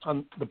on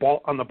the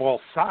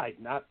ball side,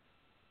 not,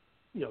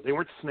 they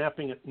weren't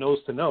snapping it nose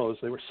to nose.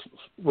 They were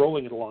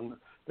rolling it along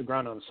the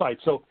ground on the side.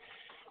 So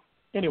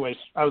anyways,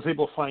 I was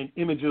able to find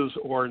images,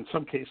 or in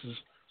some cases,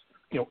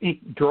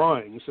 ink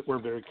drawings that were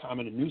very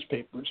common in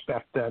newspapers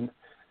back then,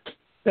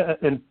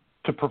 and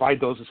to provide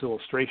those as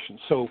illustrations.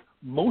 So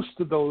most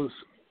of those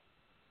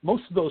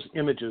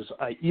images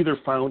I either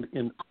found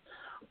in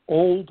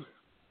old,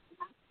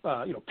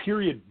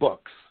 period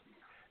books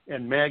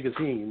and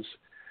magazines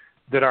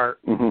that are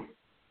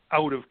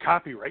out of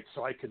copyright,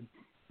 so I could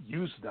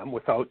use them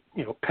without,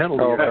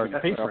 penalty or having to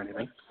pay for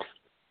anything.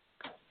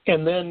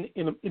 And then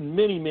in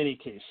many, many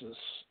cases,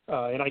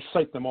 and I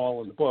cite them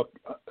all in the book,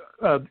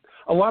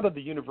 a lot of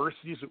the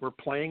universities that were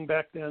playing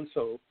back then,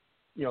 so,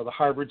 the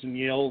Harvards and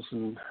Yales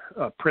and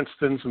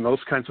Princetons and those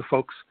kinds of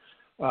folks,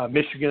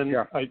 Michigan,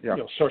 I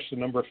sourced a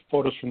number of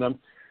photos from them.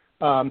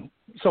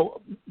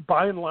 So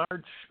by and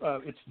large,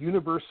 it's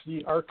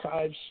university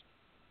archives.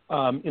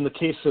 In the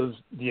case of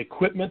the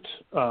equipment,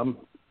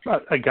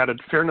 I got a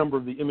fair number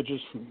of the images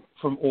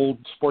from old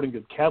sporting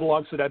good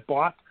catalogs that I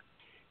bought.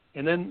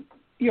 And then,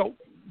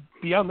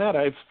 beyond that,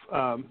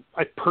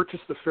 I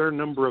purchased a fair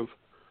number of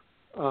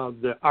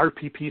the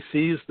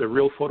RPPCs, the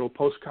real photo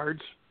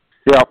postcards,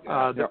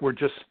 that were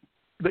just,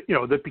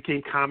 that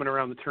became common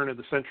around the turn of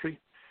the century.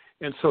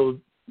 And so,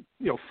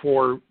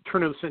 for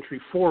turn of the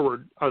century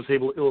forward, I was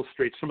able to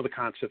illustrate some of the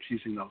concepts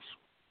using those.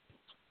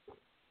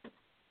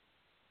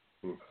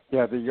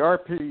 Yeah, the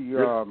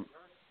RP,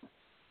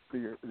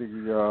 the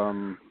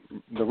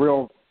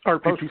real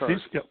RPPCs,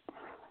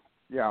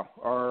 postcards,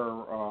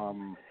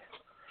 are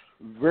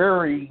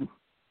very,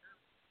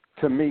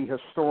 to me,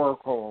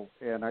 historical,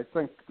 and I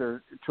think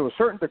they're, to a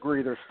certain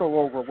degree, they're still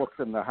overlooked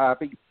in the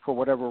hobby for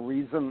whatever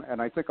reason,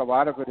 and I think a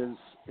lot of it is,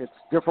 it's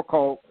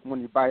difficult when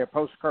you buy a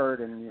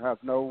postcard and you have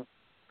no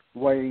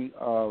way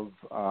of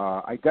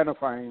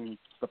identifying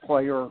the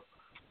player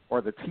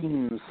or the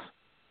teams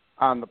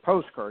on the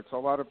postcard.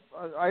 So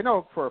I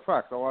know for a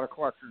fact, a lot of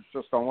collectors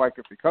just don't like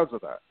it because of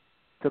that.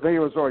 To me, it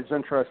was always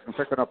interesting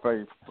picking up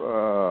a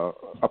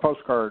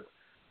postcard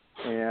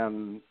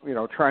and,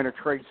 trying to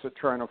trace it,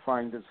 trying to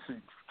find it,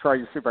 try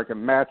to see if I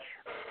can match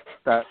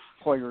that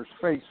player's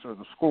face or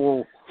the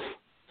school,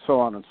 so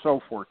on and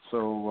so forth.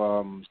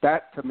 So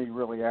that, to me,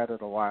 really added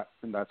a lot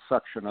in that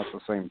section at the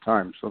same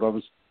time. So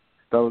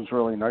that was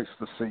really nice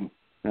to see.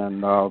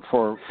 And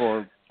for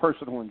a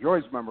person who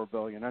enjoys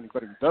memorabilia and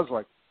anybody who does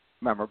like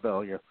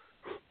memorabilia,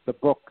 the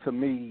book, to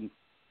me,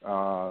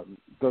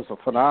 does a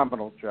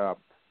phenomenal job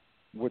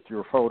with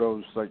your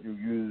photos that you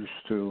use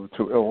to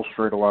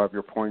illustrate a lot of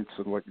your points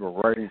and what you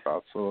were writing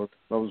about. So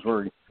that was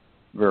very,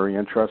 very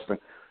interesting.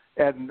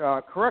 And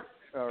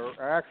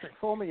actually,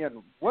 fill me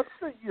in. What's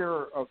the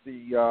year of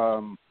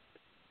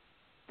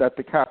that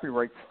the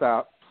copyright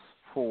stops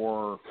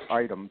for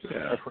items?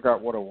 I forgot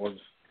what it was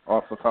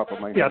off the top of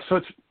my head. Yeah, so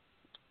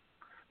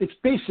it's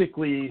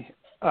basically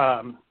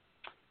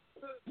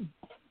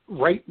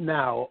right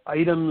now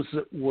items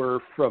that were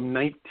from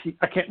I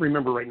can't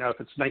remember right now if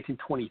it's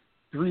 1923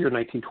 or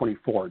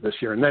 1924 this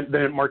year, and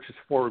then it marches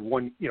forward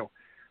when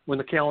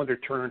the calendar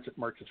turns, it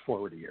marches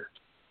forward a year.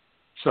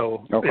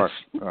 So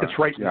it's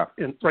right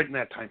in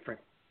that time frame.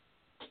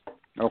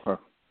 Okay.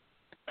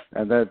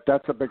 And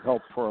that's a big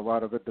help for a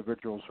lot of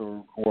individuals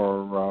who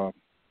are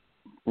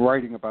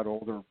writing about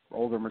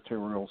older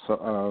materials,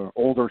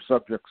 older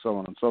subjects, so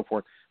on and so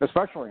forth,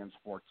 especially in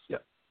sports. Yeah.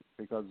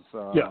 Because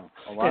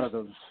a lot of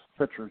those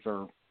pictures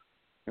are,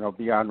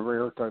 beyond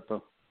rare type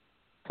of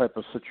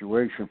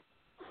situation.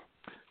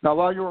 Now,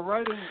 while you were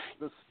writing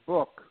this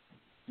book,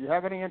 do you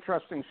have any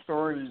interesting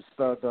stories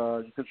that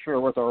you could share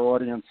with our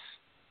audience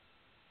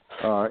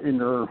in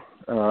your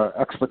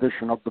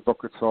expedition of the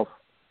book itself?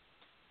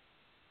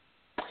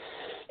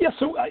 Yeah,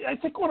 so I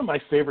think one of my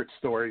favorite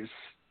stories,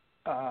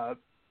 and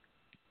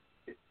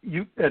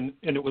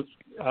it was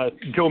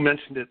Joe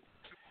mentioned it.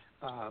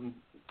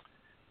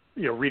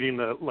 Reading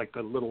the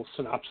little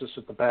synopsis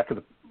at the back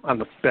on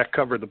the back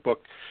cover of the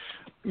book,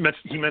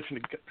 he mentioned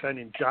a guy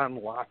named John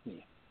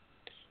Lockney,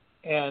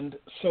 and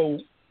so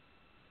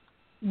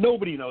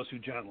nobody knows who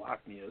John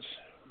Lockney is,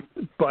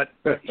 but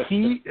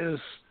he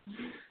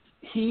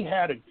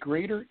had a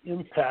greater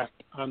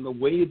impact on the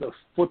way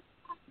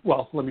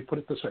Well, let me put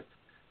it this way: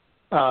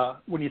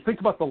 when you think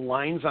about the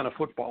lines on a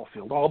football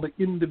field, all the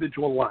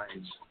individual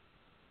lines,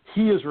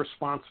 he is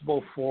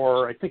responsible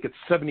for, I think it's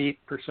 78%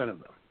 of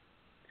them.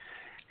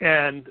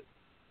 And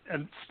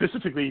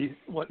specifically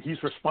what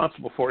he's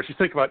responsible for is, you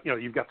think about,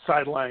 you've got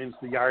sidelines,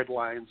 the yard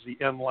lines, the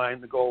end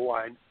line, the goal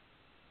line,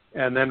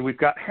 and then we've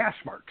got hash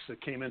marks that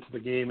came into the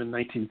game in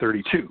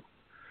 1932.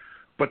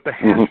 But the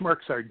hash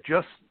marks are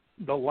just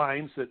the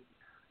lines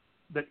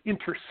that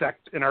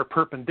intersect and are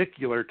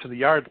perpendicular to the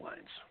yard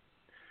lines.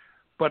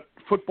 But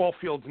football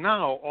fields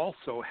now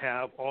also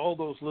have all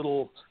those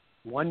little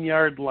 1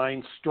 yard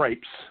line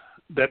stripes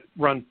that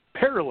run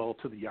parallel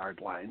to the yard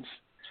lines.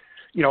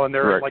 And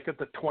they're like at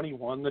the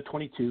 21, the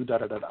 22,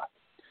 da-da-da-da.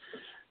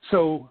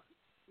 So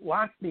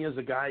Lockney is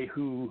a guy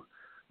who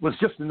was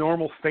just a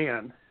normal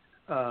fan.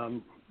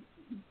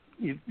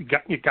 You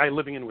got a guy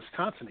living in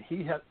Wisconsin.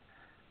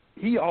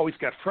 He always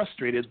got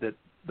frustrated that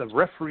the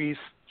referees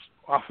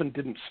often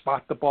didn't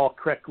spot the ball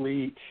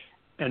correctly.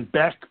 And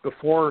back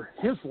before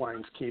his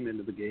lines came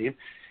into the game,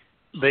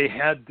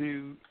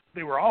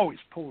 they were always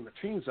pulling the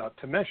chains out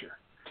to measure.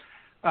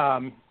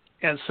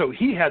 And so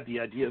he had the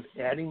idea of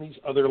adding these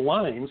other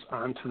lines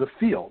onto the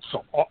field.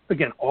 So,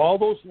 again, all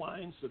those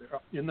lines that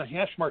are in the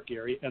hash mark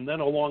area and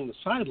then along the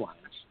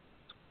sidelines,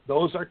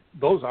 those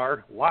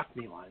are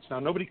Lockney lines.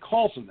 Now, nobody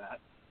calls them that.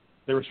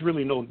 There was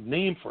really no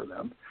name for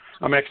them.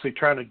 I'm actually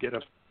trying to get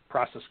a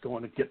process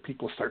going to get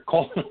people to start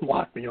calling them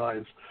Lockney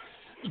lines.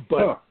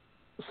 But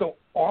so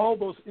all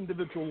those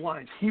individual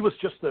lines, he was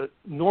just a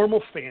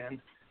normal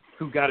fan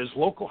who got his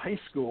local high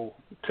school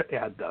to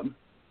add them,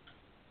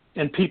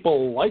 and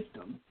people liked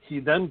them. He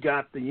then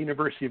got the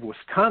University of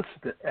Wisconsin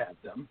to add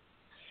them,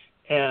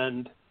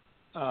 and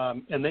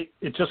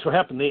it just so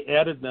happened they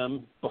added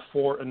them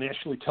before a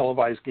nationally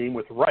televised game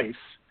with Rice,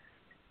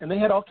 and they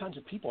had all kinds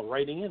of people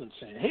writing in and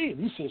saying, "Hey,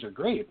 these things are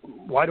great.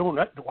 Why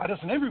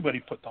doesn't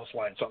everybody put those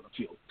lines on the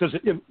field?" Because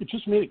it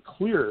just made it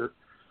clear,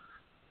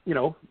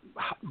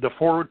 the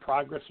forward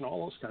progress and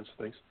all those kinds of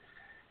things.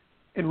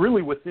 And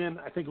really within,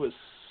 I think it was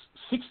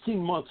 16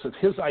 months of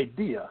his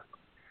idea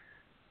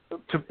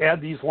to add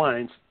these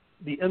lines,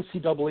 the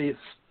NCAA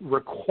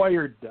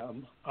required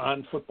them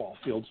on football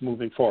fields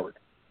moving forward.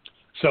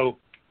 So,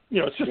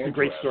 it's just a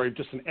great story of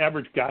just an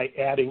average guy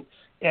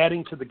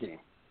adding to the game.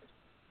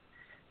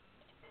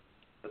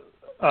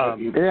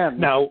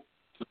 Now,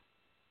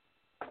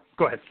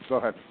 go ahead.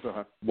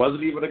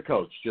 Wasn't even a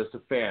coach, just a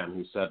fan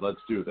who said,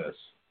 "Let's do this."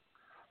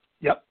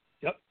 Yep.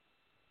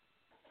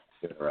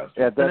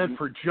 Interesting. And then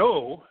for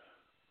Joe,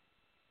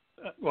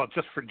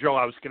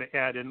 I was going to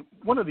add in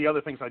one of the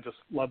other things I just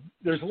love.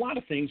 There's a lot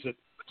of things that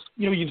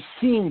you've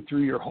seen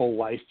through your whole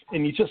life,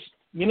 and you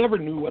never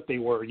knew what they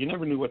were. You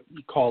never knew what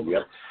you called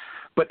them.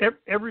 But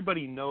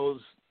everybody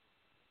knows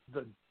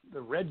the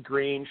Red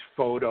Grange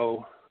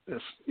photo.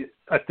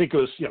 I think it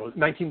was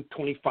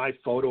 1925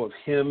 photo of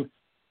him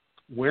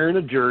wearing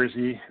a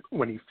jersey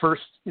when he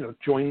first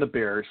joined the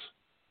Bears,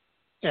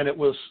 and it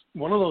was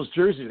one of those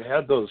jerseys that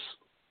had those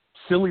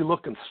silly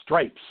looking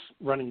stripes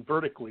running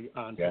vertically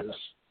on his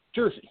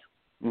jersey,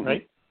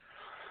 right?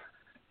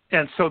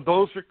 And so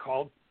those are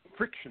called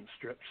friction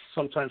strips.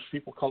 Sometimes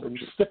people call them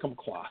stickum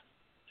cloth,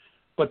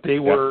 but they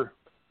were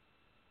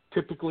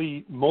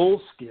typically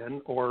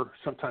moleskin or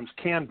sometimes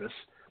canvas,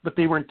 but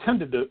they were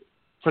intended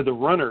for the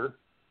runner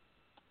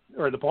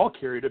or the ball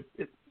carrier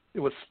it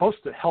was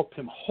supposed to help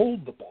him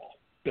hold the ball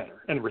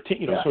better and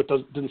retain, so it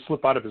didn't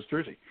slip out of his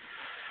jersey.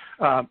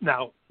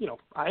 Now,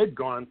 I had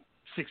gone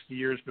 60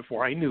 years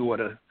before I knew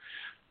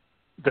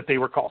that they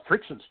were called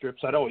friction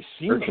strips. I'd always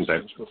seen those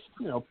things,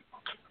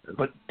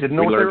 but didn't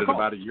know what they were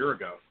called.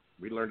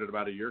 We learned it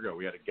about a year ago.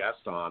 We had a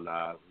guest on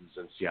who's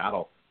in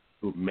Seattle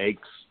who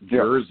makes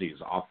jerseys,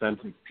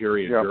 authentic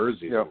period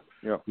jerseys.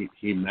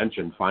 He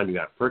mentioned finding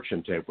that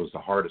friction tape was the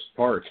hardest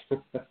part.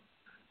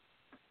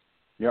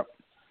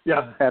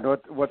 Yeah. And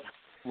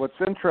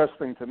what's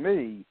interesting to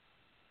me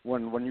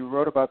when you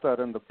wrote about that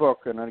in the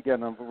book, and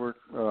again,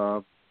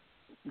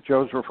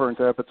 Joe's referring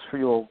to Ebbets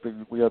Field.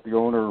 We had the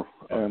owner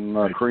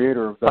and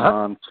creator of that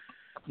on.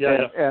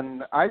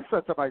 And I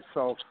said to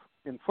myself,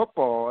 in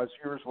football as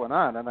years went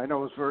on, and I know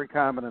it was very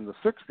common in the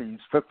 60s,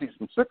 50s,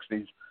 and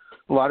 60s,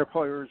 a lot of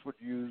players would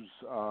use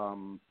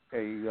almost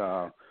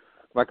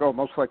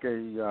like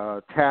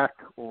a tack,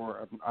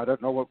 or I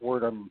don't know what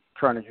word I'm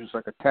trying to use,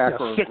 like a tack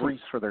or a grease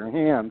for their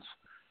hands,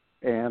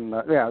 and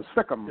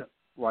stick them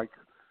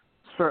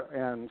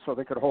and so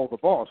they could hold the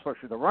ball,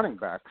 especially the running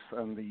backs,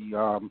 and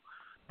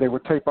they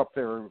would tape up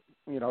their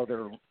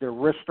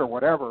wrist or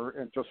whatever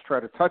and just try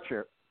to touch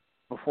it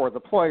before the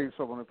play,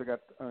 so when they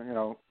got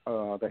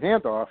the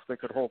handoff, they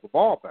could hold the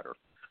ball better.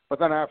 But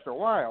then after a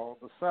while,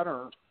 the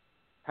center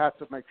had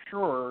to make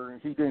sure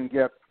he didn't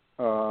get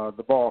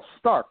the ball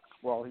stuck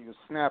while he was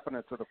snapping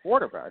it to the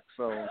quarterback.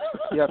 So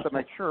he had to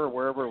make sure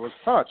wherever it was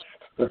touched,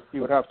 he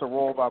would have to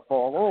roll that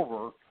ball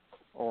over,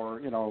 or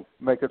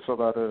make it so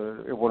that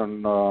it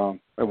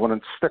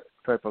wouldn't stick,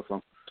 type of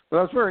thing. So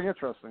that's very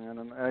interesting.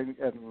 And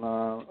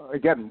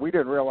again, we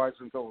didn't realize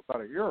until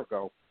about a year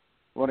ago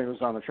when he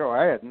was on the show.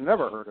 I had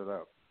never heard of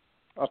that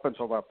up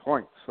until that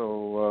point.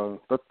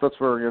 So that's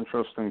very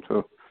interesting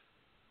to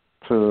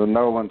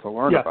know and to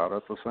learn about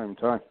at the same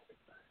time.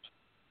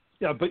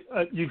 Yeah, but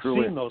you've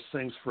seen those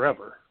things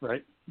forever,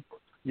 right?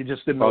 You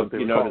just didn't know what they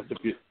were called.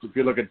 If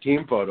you look at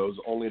team photos,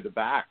 only the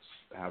backs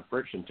have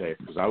friction tape,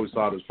 because I always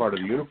thought it was part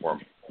of the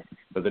uniform.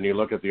 But then you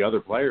look at the other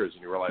players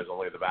and you realize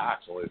only the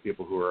backs, only the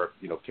people who are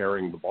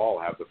carrying the ball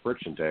have the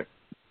friction tape.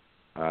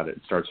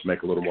 It starts to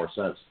make a little more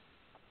sense.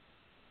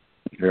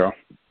 Yeah.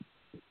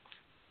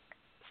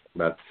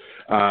 But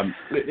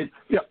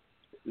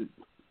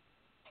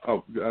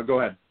go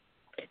ahead.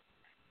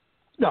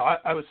 No,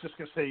 I was just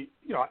going to say,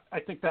 I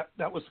think that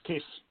was the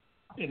case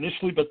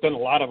initially, but then a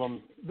lot of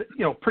them,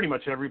 pretty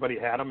much everybody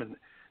had them, and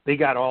they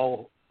got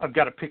all. I've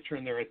got a picture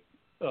in there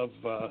of.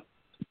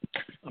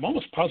 I'm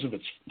almost positive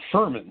it's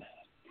Furman.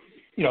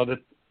 That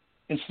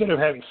instead of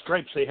having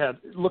stripes, they had.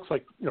 It looks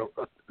like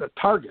a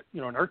target,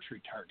 an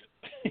archery target.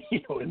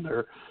 In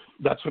there,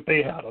 that's what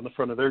they had on the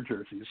front of their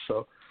jerseys.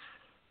 So,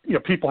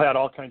 people had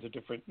all kinds of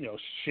different,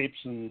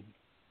 shapes and.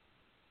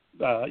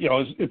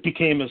 It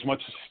became as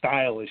much a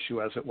style issue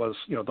as it was,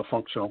 the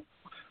functional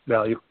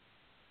value.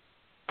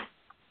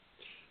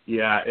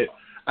 Yeah,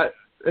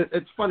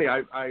 it's funny.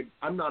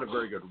 I'm not a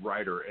very good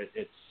writer.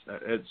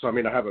 So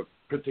I have a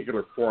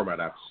particular format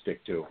I have to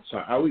stick to. So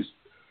I always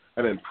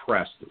am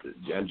impressed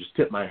and just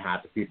tip my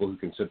hat to people who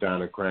can sit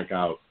down and crank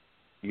out,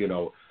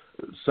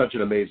 such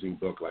an amazing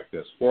book like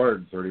this.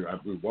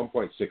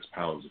 1.6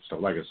 pounds of stuff.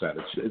 Like I said,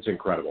 it's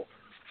incredible.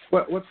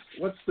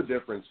 What's the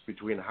difference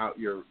between how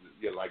your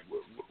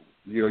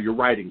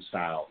writing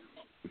style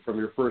from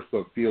your first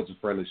book, Fields of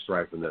Friendly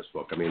Strife, and this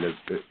book?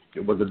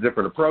 Was it a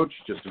different approach,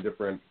 just a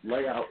different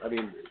layout?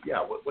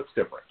 What's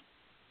different?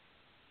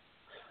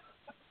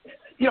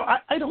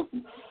 I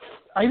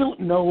don't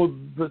know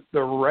that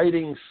the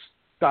writing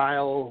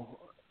style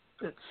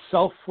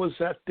itself was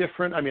that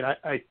different.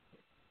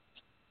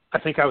 I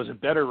think I was a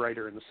better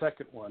writer in the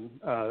second one.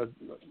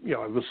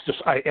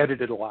 I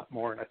edited a lot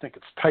more, and I think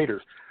it's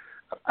tighter.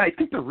 I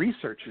think the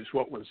research is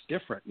what was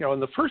different. In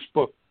the first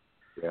book,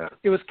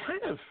 it was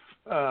kind of,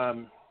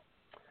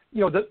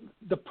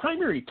 the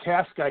primary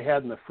task I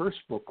had in the first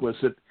book was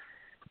that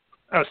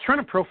I was trying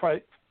to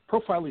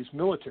profile these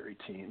military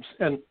teams,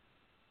 and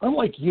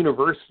unlike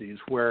universities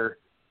where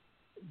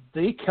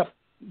the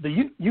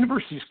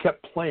universities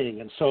kept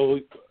playing, and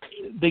so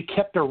they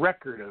kept a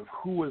record of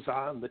who was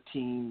on the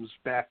teams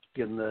back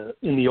in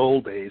the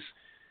old days.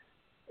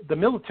 The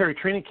military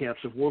training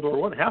camps of World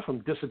War I, half of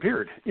them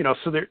disappeared.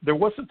 So there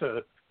wasn't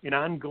an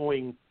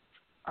ongoing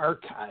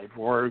archive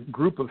or a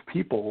group of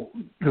people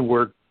who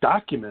were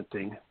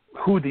documenting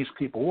who these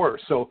people were.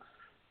 So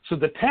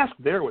the task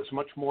there was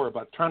much more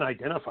about trying to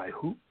identify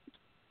who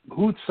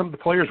some of the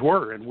players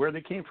were and where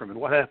they came from and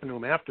what happened to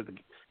them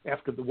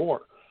after the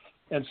war.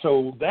 And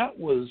so that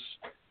was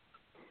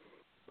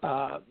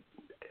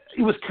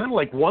it was kind of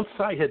like once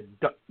I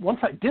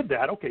did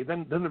that, okay,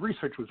 then the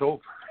research was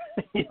over.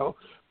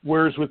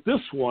 Whereas with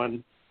this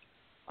one,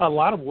 a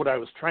lot of what I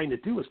was trying to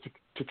do was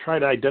to try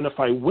to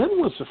identify when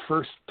was the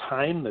first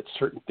time that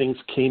certain things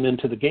came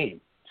into the game.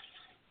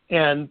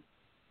 And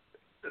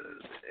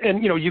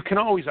you can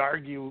always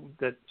argue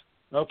that,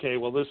 okay,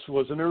 well, this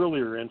was an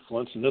earlier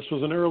influence and this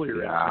was an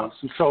earlier influence.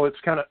 And so it's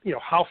kind of,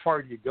 how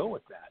far do you go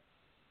with that?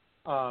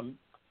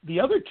 The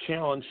other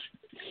challenge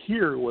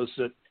here was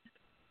that,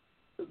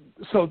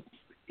 so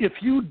if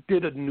you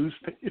did a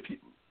newspaper,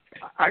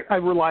 I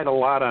relied a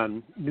lot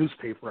on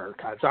newspaper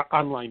archives,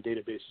 online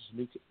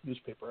databases,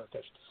 newspaper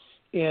archives.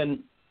 And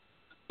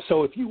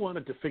so if you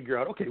wanted to figure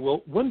out, okay,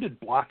 well, when did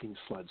blocking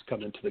sleds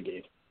come into the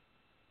game?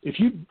 If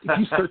you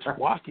search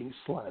blocking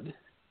sled,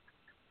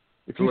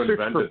 if you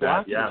search for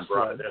blocking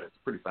sled, it's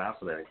pretty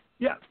fascinating.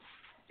 Yeah,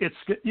 it's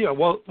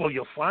well,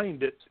 you'll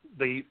find it.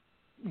 The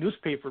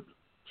newspaper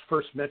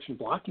first mentioned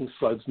blocking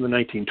sleds in the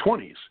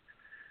 1920s,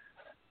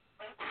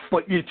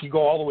 but if you go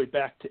all the way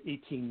back to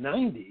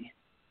 1890.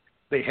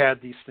 They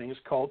had these things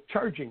called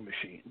charging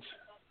machines.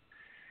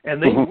 And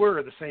they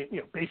were the same,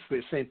 basically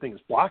the same thing as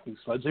blocking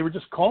sleds. They were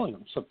just calling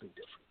them something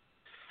different.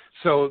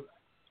 So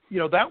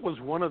that was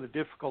one of the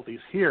difficulties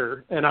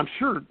here, and I'm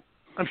sure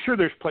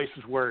there's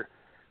places where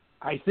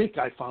I think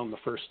I found the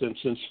first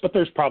instance, but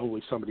there's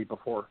probably somebody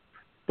before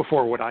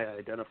what I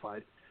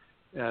identified,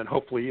 and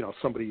hopefully,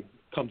 somebody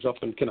comes up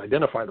and can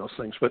identify those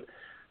things. But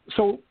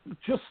so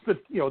just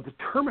the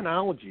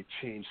terminology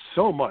changed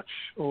so much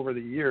over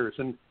the years,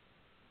 and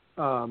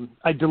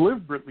I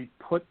deliberately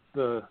put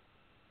the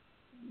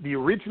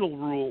original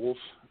rules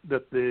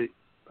that the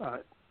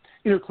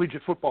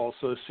Intercollegiate Football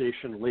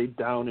Association laid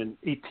down in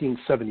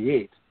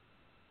 1878.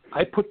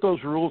 I put those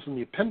rules in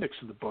the appendix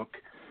of the book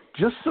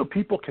just so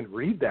people can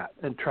read that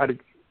and try to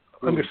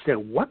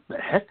understand what the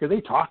heck are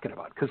they talking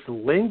about, because the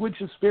language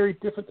is very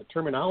different, the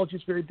terminology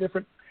is very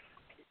different.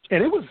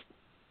 And it was,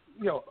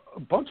 a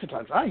bunch of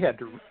times I had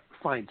to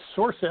find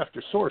source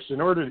after source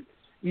in order to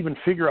even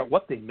figure out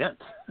what they meant,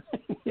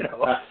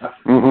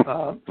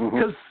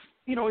 because,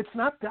 it's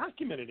not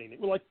documented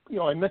anymore. Like,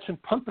 I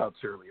mentioned punt outs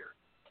earlier.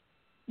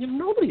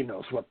 Nobody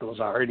knows what those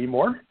are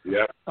anymore.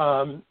 Yeah.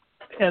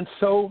 And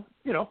so,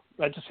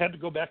 I just had to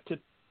go back to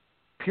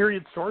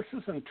period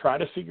sources and try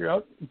to figure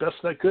out best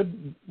I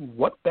could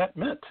what that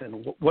meant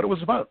and what it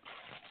was about.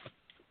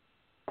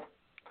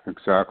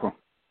 Exactly.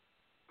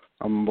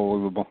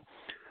 Unbelievable.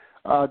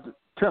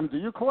 Tim, do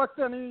you collect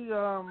any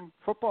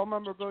football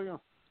memorabilia?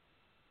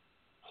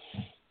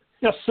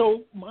 Yeah,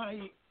 so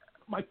my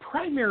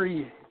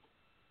primary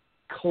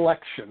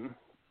collection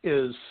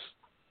is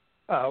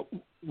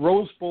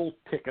Rose Bowl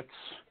tickets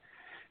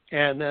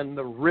and then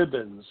the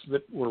ribbons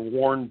that were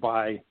worn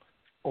by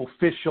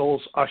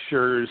officials,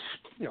 ushers,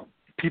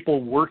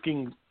 people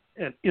working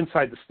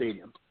inside the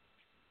stadium.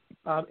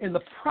 And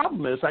the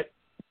problem is, I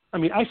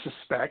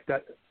suspect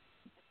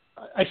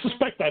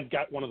I've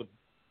got one of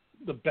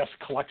the best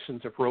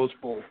collections of Rose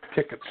Bowl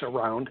tickets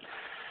around,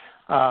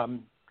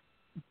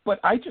 but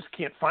I just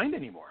can't find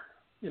anymore,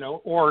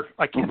 or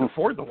I can't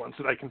afford the ones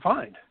that I can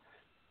find.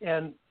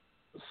 And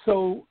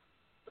so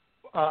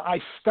I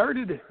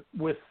started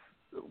with,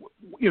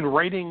 in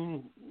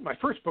writing my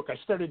first book, I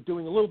started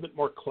doing a little bit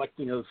more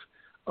collecting of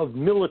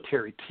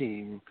military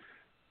team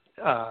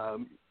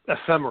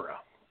ephemera,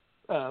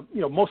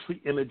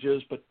 mostly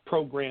images, but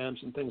programs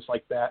and things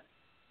like that.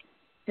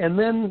 And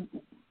then,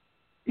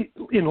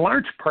 in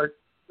large part,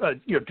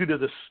 due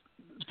to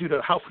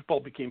how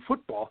football became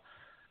football,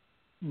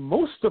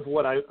 most of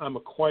what I'm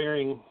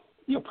acquiring,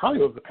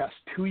 probably over the past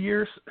 2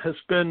 years, has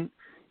been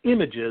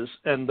images,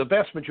 and the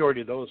vast majority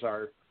of those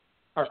are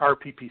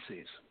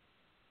RPPCs.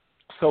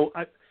 So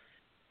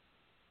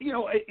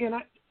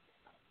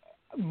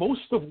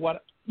most of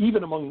what,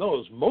 even among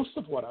those, most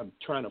of what I'm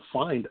trying to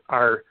find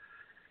are,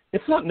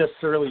 it's not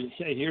necessarily,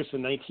 hey, here's the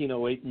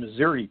 1908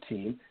 Missouri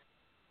team.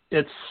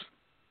 It's,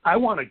 I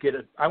want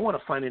to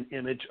find an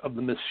image of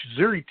the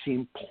Missouri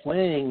team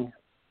playing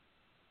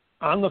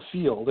on the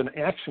field, an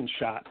action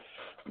shot,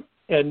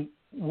 and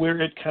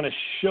where it kind of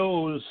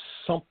shows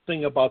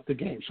something about the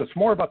game. So it's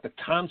more about the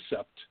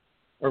concept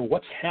or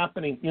what's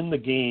happening in the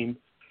game,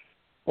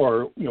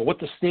 or what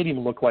the stadium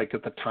looked like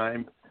at the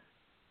time,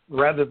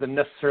 rather than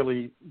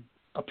necessarily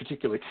a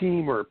particular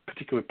team or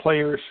particular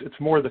players. It's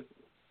more the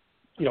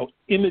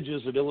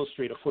images that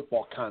illustrate a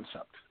football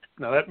concept.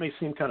 Now that may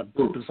seem kind of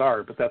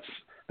bizarre, but that's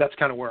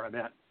kind of where I'm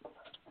at.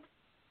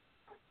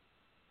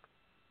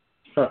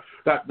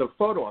 That the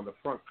photo on the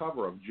front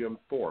cover of Jim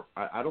Thorpe,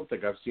 I don't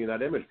think I've seen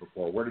that image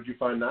before. Where did you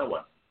find that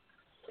one?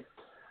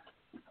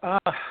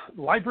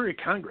 Library of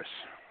Congress.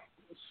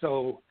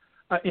 So,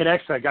 and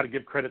actually, I got to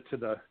give credit to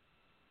the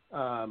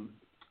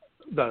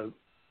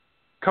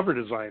cover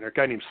designer, a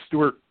guy named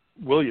Stuart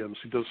Williams,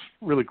 who does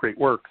really great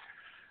work.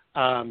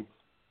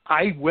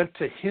 I went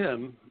to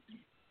him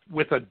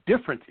with a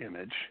different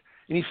image,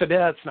 and he said,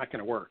 it's not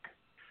going to work.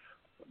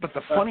 But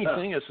the funny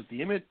thing is that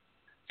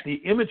the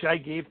image I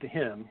gave to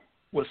him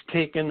was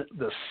taken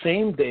the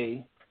same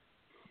day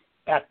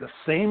at the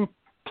same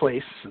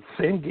place, the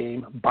same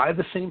game, by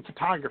the same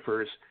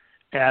photographers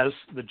as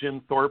the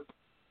Jim Thorpe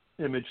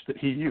image that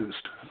he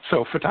used.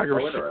 So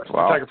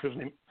photographer's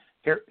name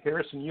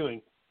Harrison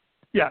Ewing.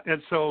 Yeah,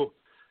 and so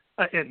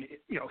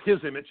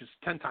his image is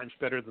 10 times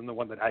better than the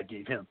one that I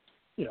gave him.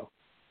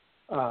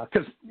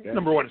 Because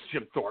number one, it's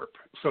Jim Thorpe,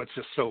 so it's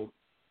just so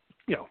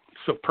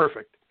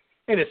perfect,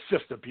 and it's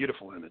just a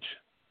beautiful image.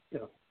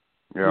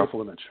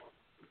 Beautiful image.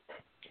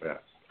 Yeah,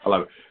 I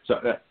love it.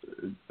 So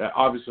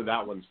obviously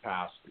that one's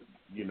past.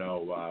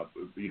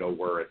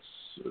 Where it's,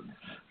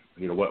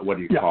 what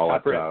do you call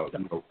it?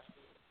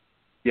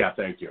 Yeah,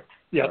 thank you.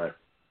 Yeah.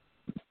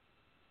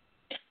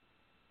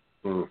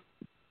 All right.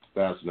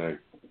 Fascinating.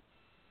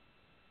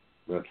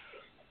 Good.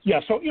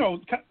 Yeah, so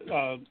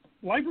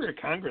Library of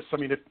Congress. I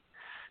mean, if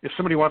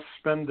somebody wants to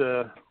spend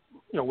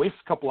waste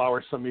a couple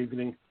hours some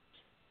evening,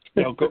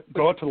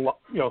 go out to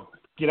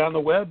get on the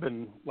web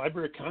and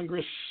Library of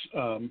Congress,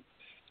 and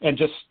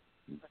just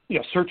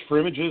search for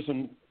images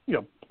and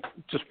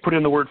just put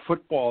in the word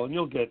football, and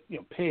you'll get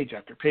page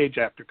after page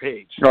after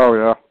page. Oh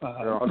yeah.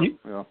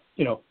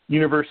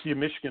 University of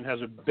Michigan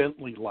has a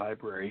Bentley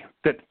library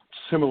that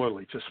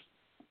similarly just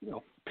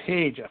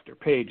page after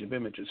page of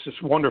images,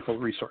 just wonderful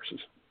resources.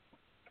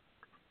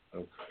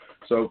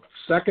 So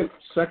second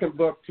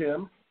book,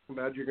 Tim. I'm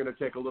glad you're going to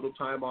take a little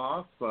time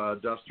off,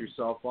 dust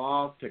yourself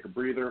off, take a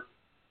breather,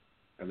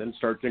 and then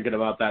start thinking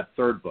about that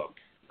third book.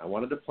 I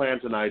wanted to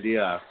plant an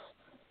idea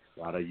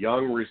about a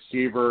young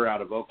receiver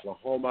out of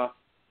Oklahoma,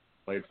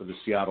 played for the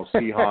Seattle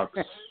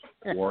Seahawks,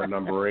 wore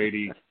number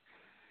 80.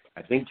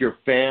 I think your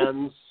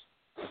fans,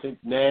 I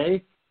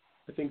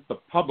think the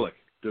public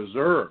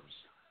deserves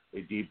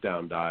a deep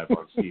down dive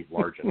on Steve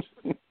Largent.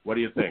 What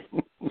do you think?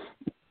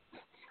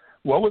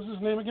 What was his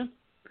name again?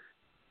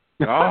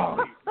 Oh.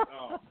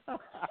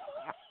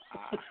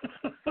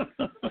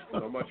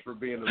 So much for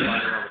being the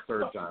fighter on the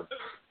third time.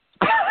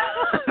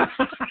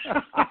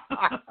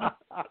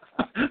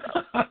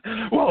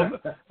 Well,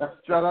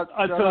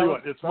 I'll tell you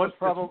what,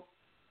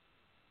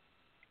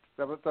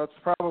 that's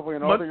probably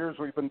in all the years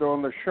we've been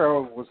doing the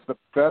show was the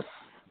best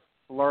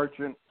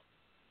Largent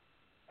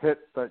hit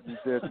that you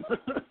did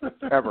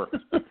ever.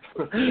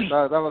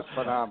 That was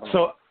phenomenal.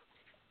 So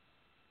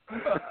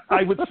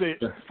I would say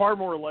it's far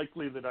more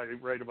likely that I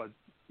write about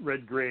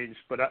Red Grange,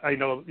 but I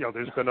know,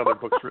 there's been other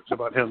books written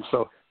about him.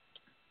 So,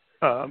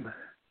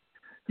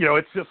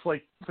 it's just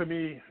like, to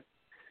me,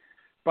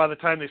 by the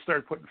time they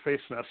start putting face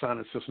masks on,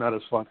 it's just not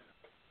as fun.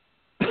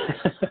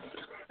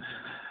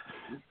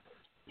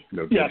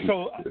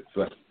 So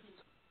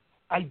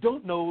I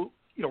don't know,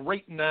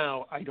 right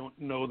now, I don't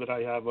know that I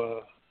have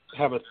a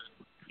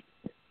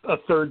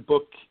third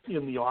book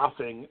in the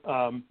offing.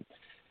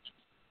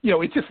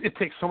 It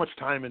takes so much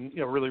time and,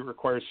 really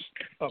requires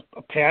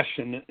a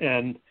passion.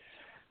 And,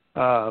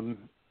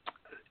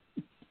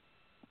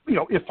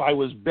 if I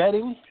was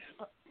betting,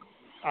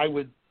 I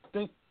would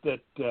think that,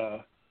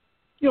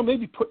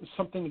 maybe putting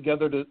something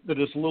together that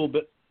is a little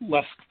bit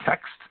less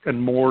text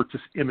and more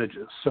just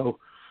images. So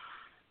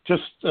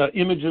just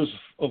images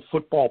of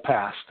football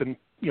past and,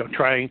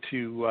 trying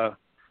to,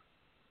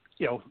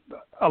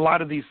 a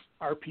lot of these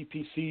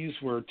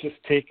RPPCs were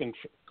just taken,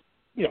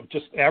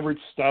 just average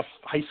stuff,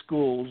 high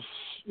schools,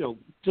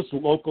 just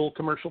local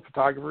commercial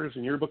photographers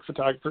and yearbook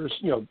photographers,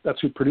 that's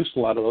who produced a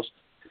lot of those.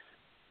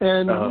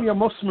 And,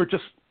 most of them are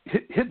just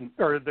hidden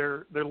or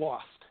they're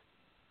lost.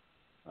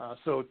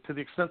 So to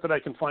the extent that I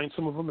can find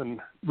some of them and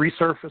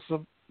resurface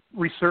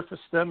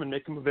them and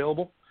make them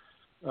available,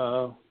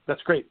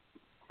 that's great.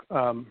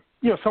 Some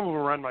of them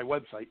are on my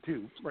website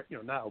too, right,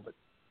 now, but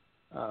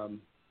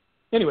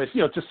anyways,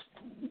 just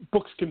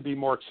books can be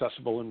more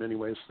accessible in many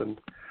ways than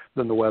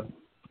the web.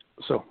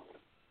 So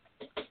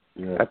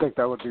yeah. I think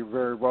that would be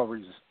very well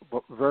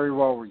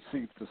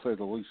received, to say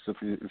the least,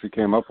 if you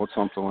came up with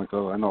something like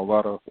that. I know a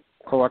lot of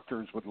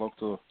collectors would love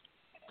to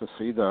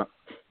see that.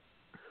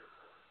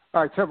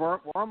 All right, Tim, we're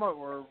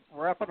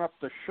wrapping up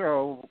the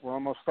show. We're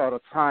almost out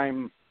of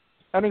time.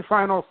 Any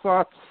final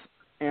thoughts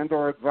and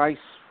or advice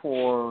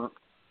for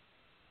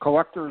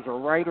collectors or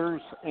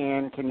writers,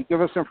 and can you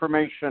give us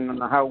information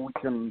on how we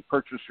can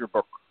purchase your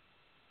book?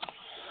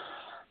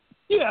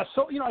 Yeah,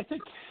 so, I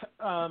think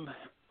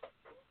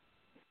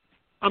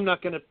I'm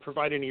not going to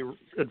provide any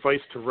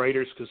advice to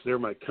writers because they're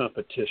my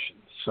competition,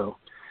 so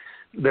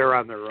they're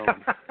on their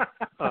own.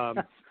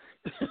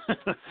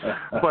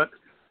 But,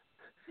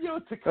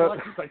 to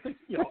collectors, I think,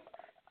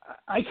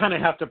 I kind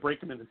of have to break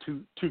them into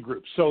two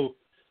groups. So,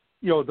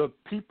 the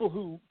people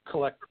who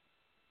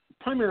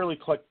primarily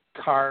collect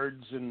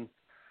cards and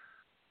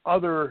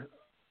other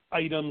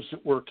items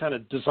that were kind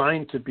of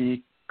designed to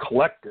be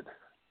collected,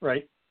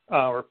 right,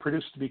 or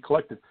produced to be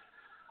collected.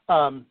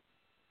 I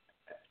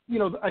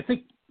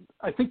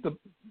think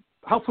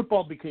how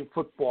football became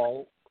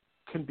football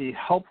can be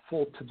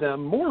helpful to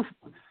them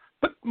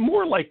but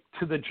more like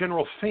to the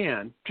general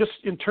fan, just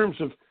in terms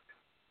of,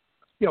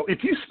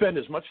 if you spend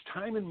as much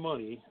time and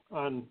money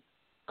on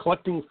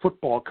collecting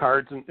football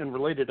cards and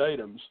related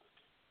items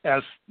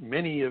as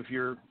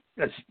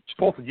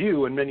both of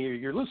you and many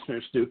of your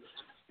listeners do,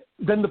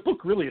 then the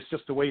book really is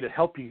just a way to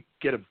help you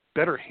get a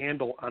better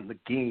handle on the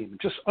game,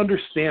 just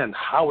understand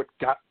how it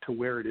got to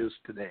where it is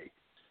today.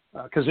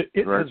 Because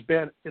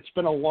it's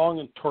been a long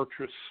and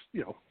torturous,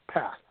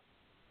 path.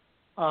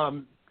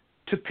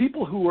 To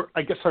people who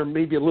are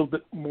maybe a little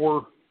bit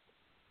more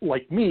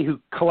like me, who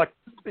collect,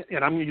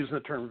 and I'm using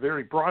the term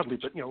very broadly,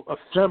 but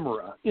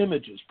ephemera,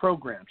 images,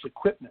 programs,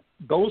 equipment,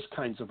 those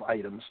kinds of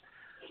items.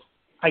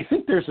 I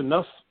think there's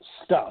enough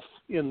stuff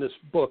in this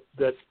book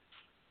that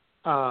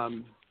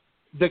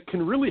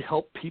can really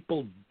help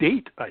people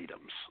date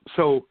items.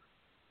 So,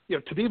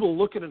 to be able to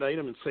look at an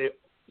item and say,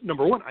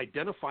 number one,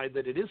 identify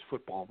that it is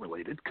football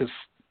related, because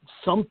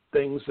some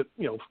things that,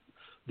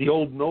 the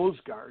old nose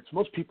guards,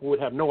 most people would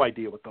have no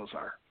idea what those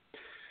are.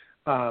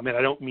 And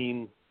I don't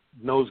mean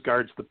nose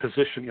guards, the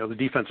position, the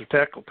defensive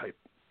tackle type.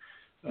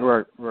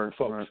 Right.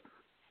 Folks.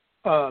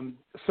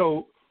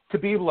 So to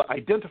be able to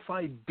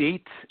identify,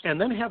 date, and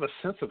then have a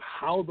sense of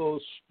how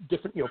those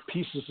different,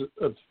 pieces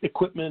of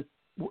equipment,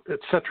 et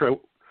cetera,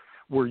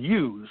 were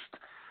used.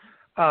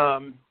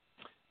 So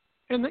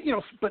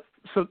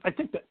I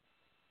think that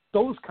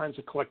those kinds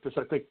of collectors,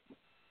 I think,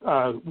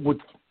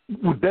 would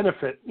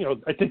benefit,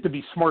 I think, to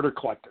be smarter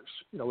collectors,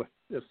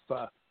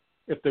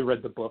 if they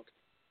read the book.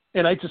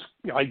 And I just,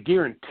 I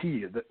guarantee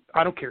you that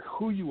I don't care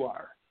who you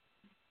are,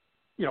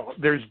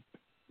 there's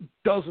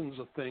dozens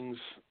of things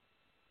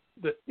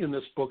that in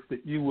this book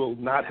that you will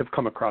not have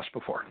come across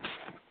before.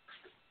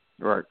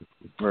 Right.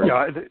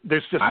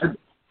 There's just lots of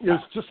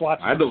things.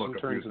 I had to look a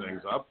few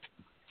things up.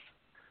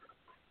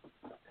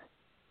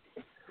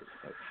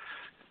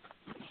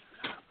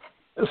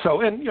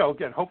 So, and,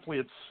 again, hopefully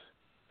it's,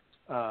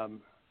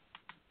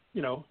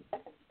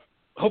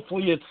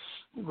 hopefully it's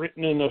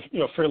written in a,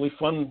 fairly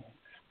fun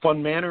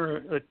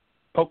manner,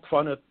 poke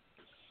fun at,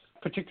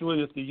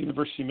 particularly at the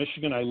University of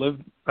Michigan. I live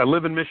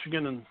in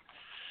Michigan, and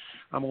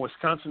I'm a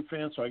Wisconsin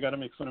fan, so I got to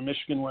make fun of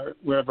Michigan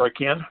wherever I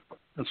can.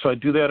 And so I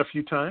do that a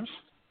few times,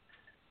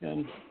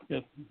 and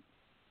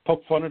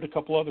poke fun at a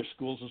couple other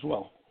schools as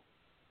well.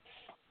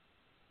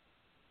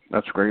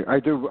 That's great. I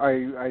do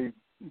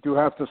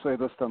have to say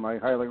this, Tim. I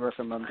highly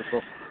recommend the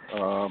book.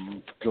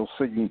 You'll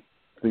see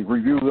the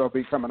review will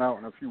be coming out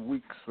in a few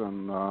weeks,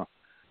 and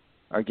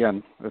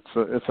again,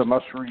 it's a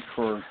must-read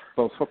for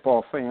both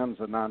football fans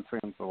and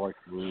non-fans alike.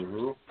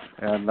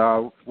 Mm-hmm.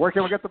 And where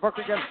can we get the book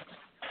again?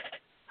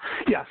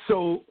 Yeah,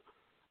 so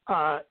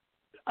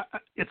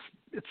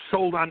it's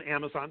sold on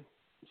Amazon.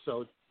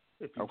 So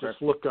if you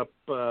just look up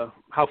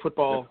how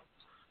football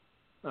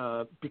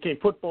became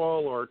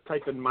football, or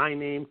type in my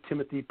name,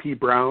 Timothy P.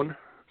 Brown,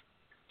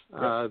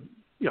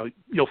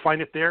 you'll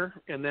find it there.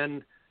 And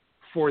then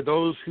for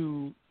those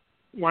who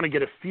want to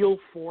get a feel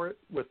for it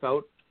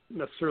without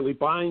necessarily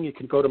buying, you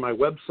can go to my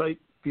website,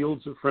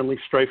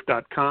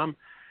 fieldsofriendlystrife.com,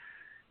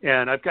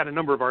 and I've got a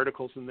number of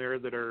articles in there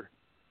that are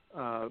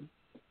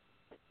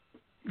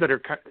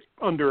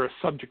under a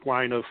subject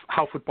line of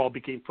how football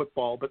became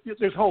football. But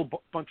there's a whole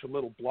bunch of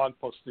little blog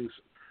postings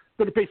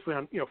that are basically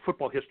on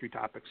football history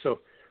topics. So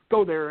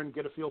go there and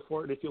get a feel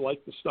for it. If you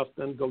like the stuff,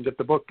 then go get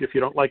the book. If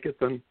you don't like it,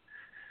 then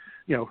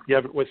you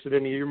haven't wasted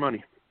any of your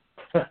money.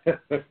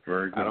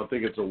 Very good. I don't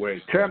think it's a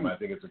waste. Tim, I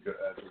think it's a good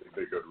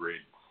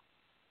read.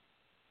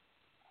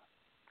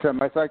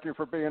 Tim, I thank you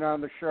for being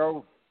on the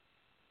show.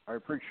 I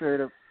appreciate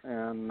it,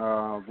 and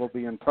we'll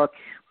be in touch.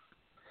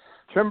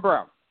 Tim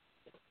Brown,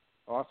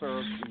 author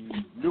of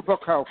the new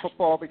book, How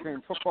Football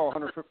Became Football,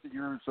 150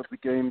 Years of the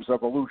Game's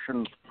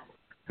Evolution.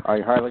 I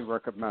highly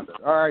recommend it.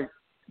 All right,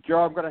 Joe,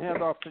 I'm going to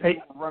hand off to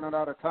you. We're running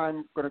out of time.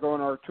 I'm going to go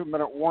in our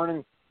 2-minute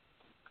warning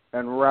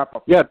and wrap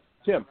up. Yeah,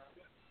 Tim.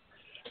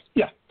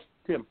 Yeah,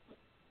 Tim.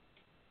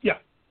 Yeah.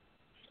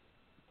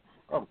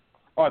 Oh,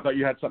 I thought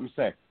you had something to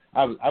say.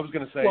 I was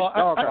going to say,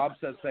 Bob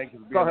says thank you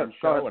for being on the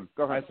show, and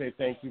I say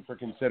thank you for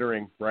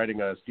considering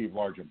writing a Steve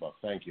Largent book.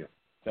 Thank you.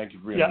 Thank you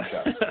for being on the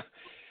show.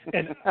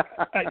 And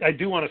I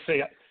do want to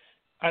say,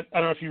 I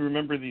don't know if you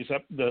remember these,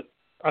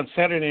 on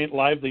Saturday Night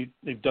Live,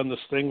 they've done this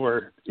thing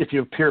where if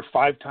you appear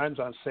 5 times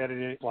on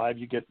Saturday Night Live,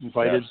 you get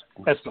invited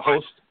as the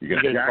host. You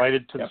get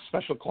invited to the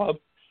special club.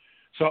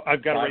 So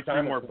I've got to write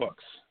 3 more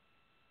books.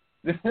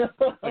 I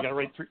got to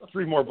write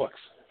 3 more books.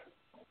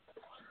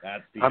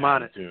 That's the I'm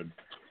attitude. on it.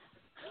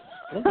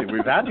 I don't think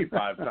we've had any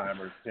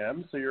 5-timers,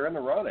 Tim, so you're in the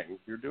running.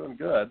 You're doing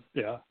good.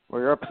 Yeah.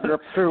 Well, you're up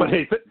 2. But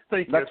hey,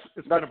 thank you.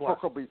 It's been a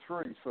blast. Book will be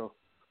 3, so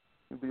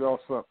you'll be all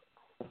set.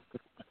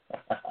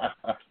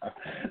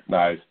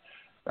 Nice.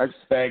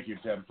 Thank you,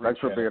 Tim.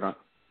 Thanks for being on.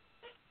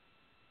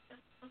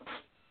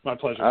 My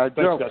pleasure. Thanks,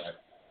 Joe. guys.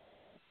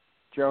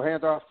 Joe,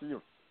 hand off to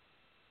you.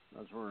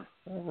 All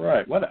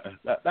right.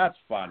 That's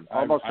fun.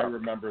 I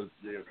remember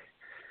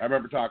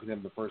talking to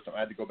him the first time. I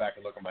had to go back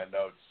and look at my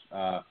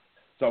notes.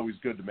 It's always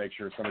good to make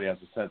sure somebody has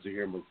a sense of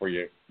humor before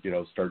you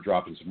start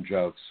dropping some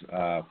jokes.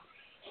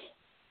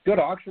 Good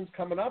auctions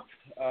coming up.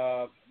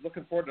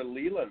 Looking forward to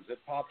Leland's. It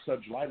pops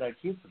July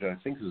 19th, which I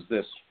think is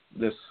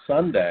this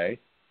Sunday.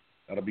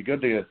 It'll be good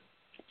to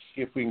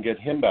see if we can get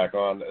him back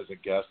on as a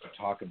guest to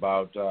talk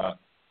about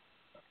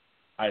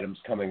items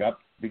coming up.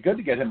 It'd be good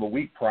to get him a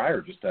week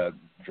prior, just to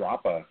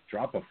drop a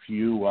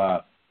few,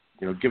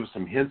 give us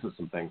some hints of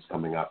some things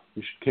coming up.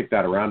 We should kick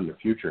that around in the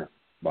future,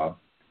 Bob.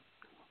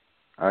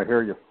 I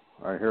hear you.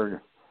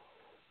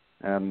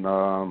 And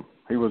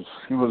he was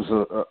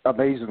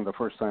amazing the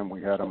first time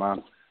we had him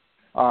on.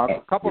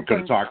 A couple we could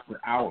have talked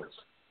for hours.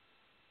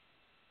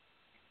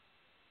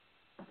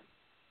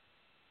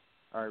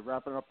 All right,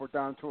 wrapping up. We're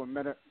down to a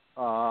minute.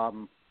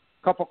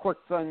 Couple quick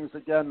things.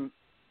 Again,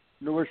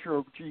 new issue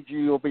of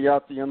GG will be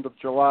out the end of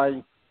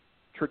July.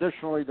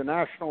 Traditionally, the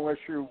national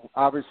issue,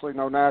 obviously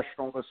no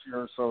national this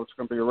year, so it's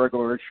going to be a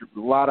regular issue. A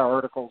lot of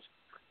articles,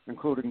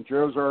 including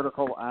Joe's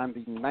article on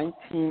the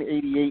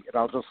 1988, and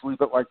I'll just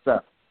leave it like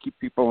that. Keep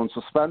people in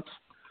suspense.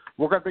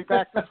 We're going to be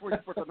back this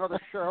week with another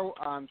show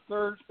on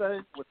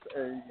Thursday with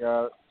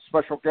a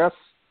special guest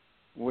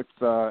with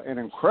an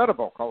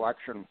incredible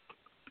collection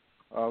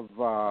of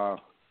a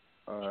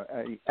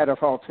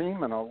NFL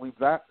team, and I'll leave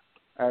that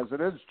as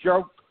it is.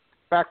 Joe,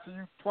 back to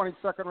you.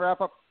 20-second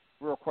wrap-up,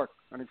 real quick.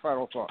 Any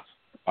final thoughts?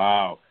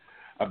 Wow.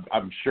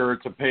 I'm sure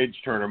it's a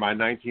page-turner. My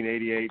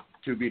 1988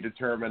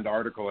 to-be-determined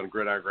article in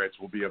Gridiron Greats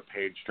will be a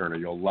page-turner.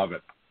 You'll love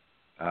it.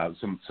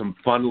 Some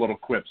fun little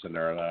quips in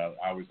there that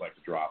I always like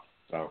to drop.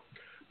 So,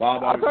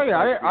 Bob, I'll tell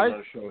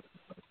you,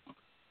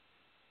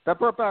 that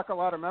brought back a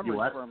lot of memories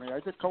for me. I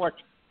did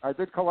collect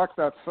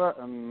that set,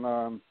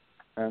 and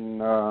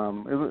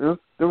it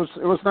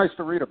was nice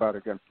to read about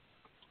again.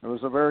 It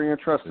was a very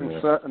interesting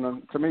set,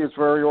 and to me, it's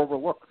very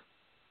overlooked.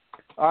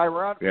 All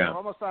right, we're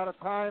almost out of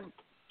time.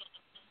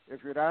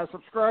 If you're not a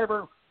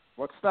subscriber,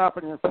 what's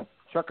stopping you?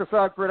 Check us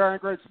out,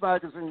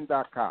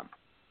 GridironGreatsMagazine.com.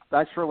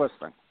 Thanks for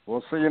listening.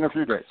 We'll see you in a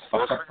few days.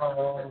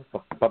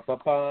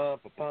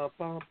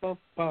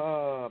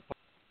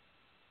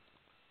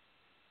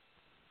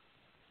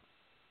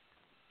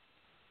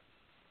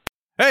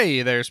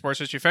 Hey there, sports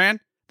history fan.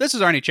 This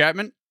is Arnie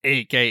Chapman,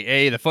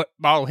 a.k.a. the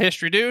Football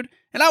History Dude,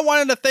 and I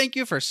wanted to thank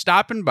you for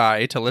stopping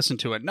by to listen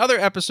to another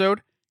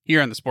episode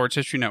here on the Sports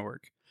History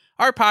Network.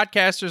 Our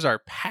podcasters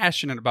are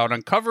passionate about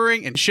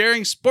uncovering and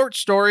sharing sports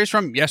stories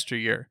from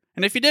yesteryear.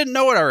 And if you didn't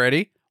know it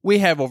already, we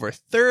have over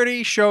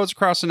 30 shows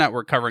across the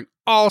network covering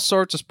all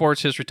sorts of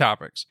sports history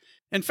topics.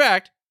 In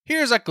fact,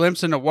 here's a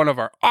glimpse into one of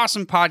our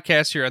awesome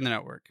podcasts here on the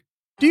network.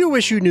 Do you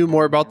wish you knew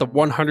more about the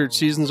 100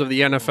 seasons of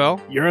the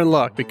NFL? You're in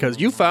luck because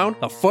you found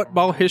the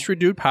Football History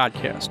Dude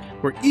podcast,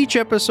 where each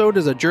episode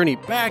is a journey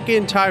back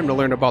in time to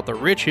learn about the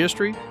rich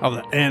history of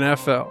the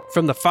NFL.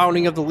 From the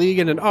founding of the league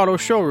in an auto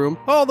showroom,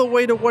 all the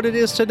way to what it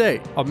is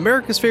today,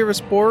 America's favorite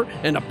sport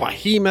and a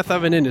behemoth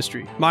of an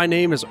industry. My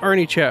name is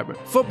Arnie Chapman.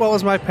 Football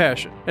is my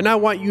passion, and I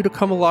want you to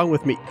come along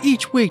with me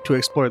each week to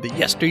explore the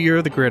yesteryear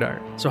of the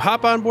gridiron. So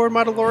hop on board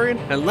my DeLorean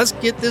and let's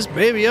get this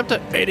baby up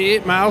to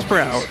 88 miles per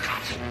hour.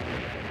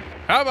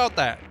 How about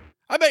that?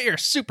 I bet you're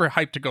super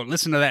hyped to go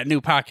listen to that new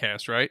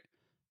podcast, right?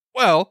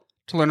 Well,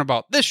 to learn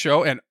about this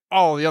show and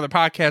all the other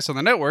podcasts on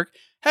the network,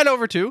 head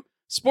over to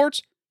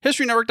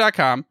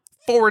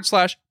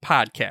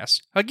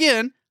sportshistorynetwork.com/podcasts.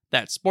 Again,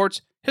 that's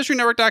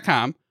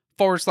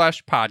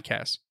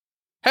sportshistorynetwork.com/podcasts.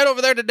 Head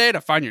over there today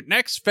to find your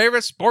next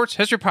favorite sports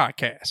history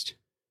podcast.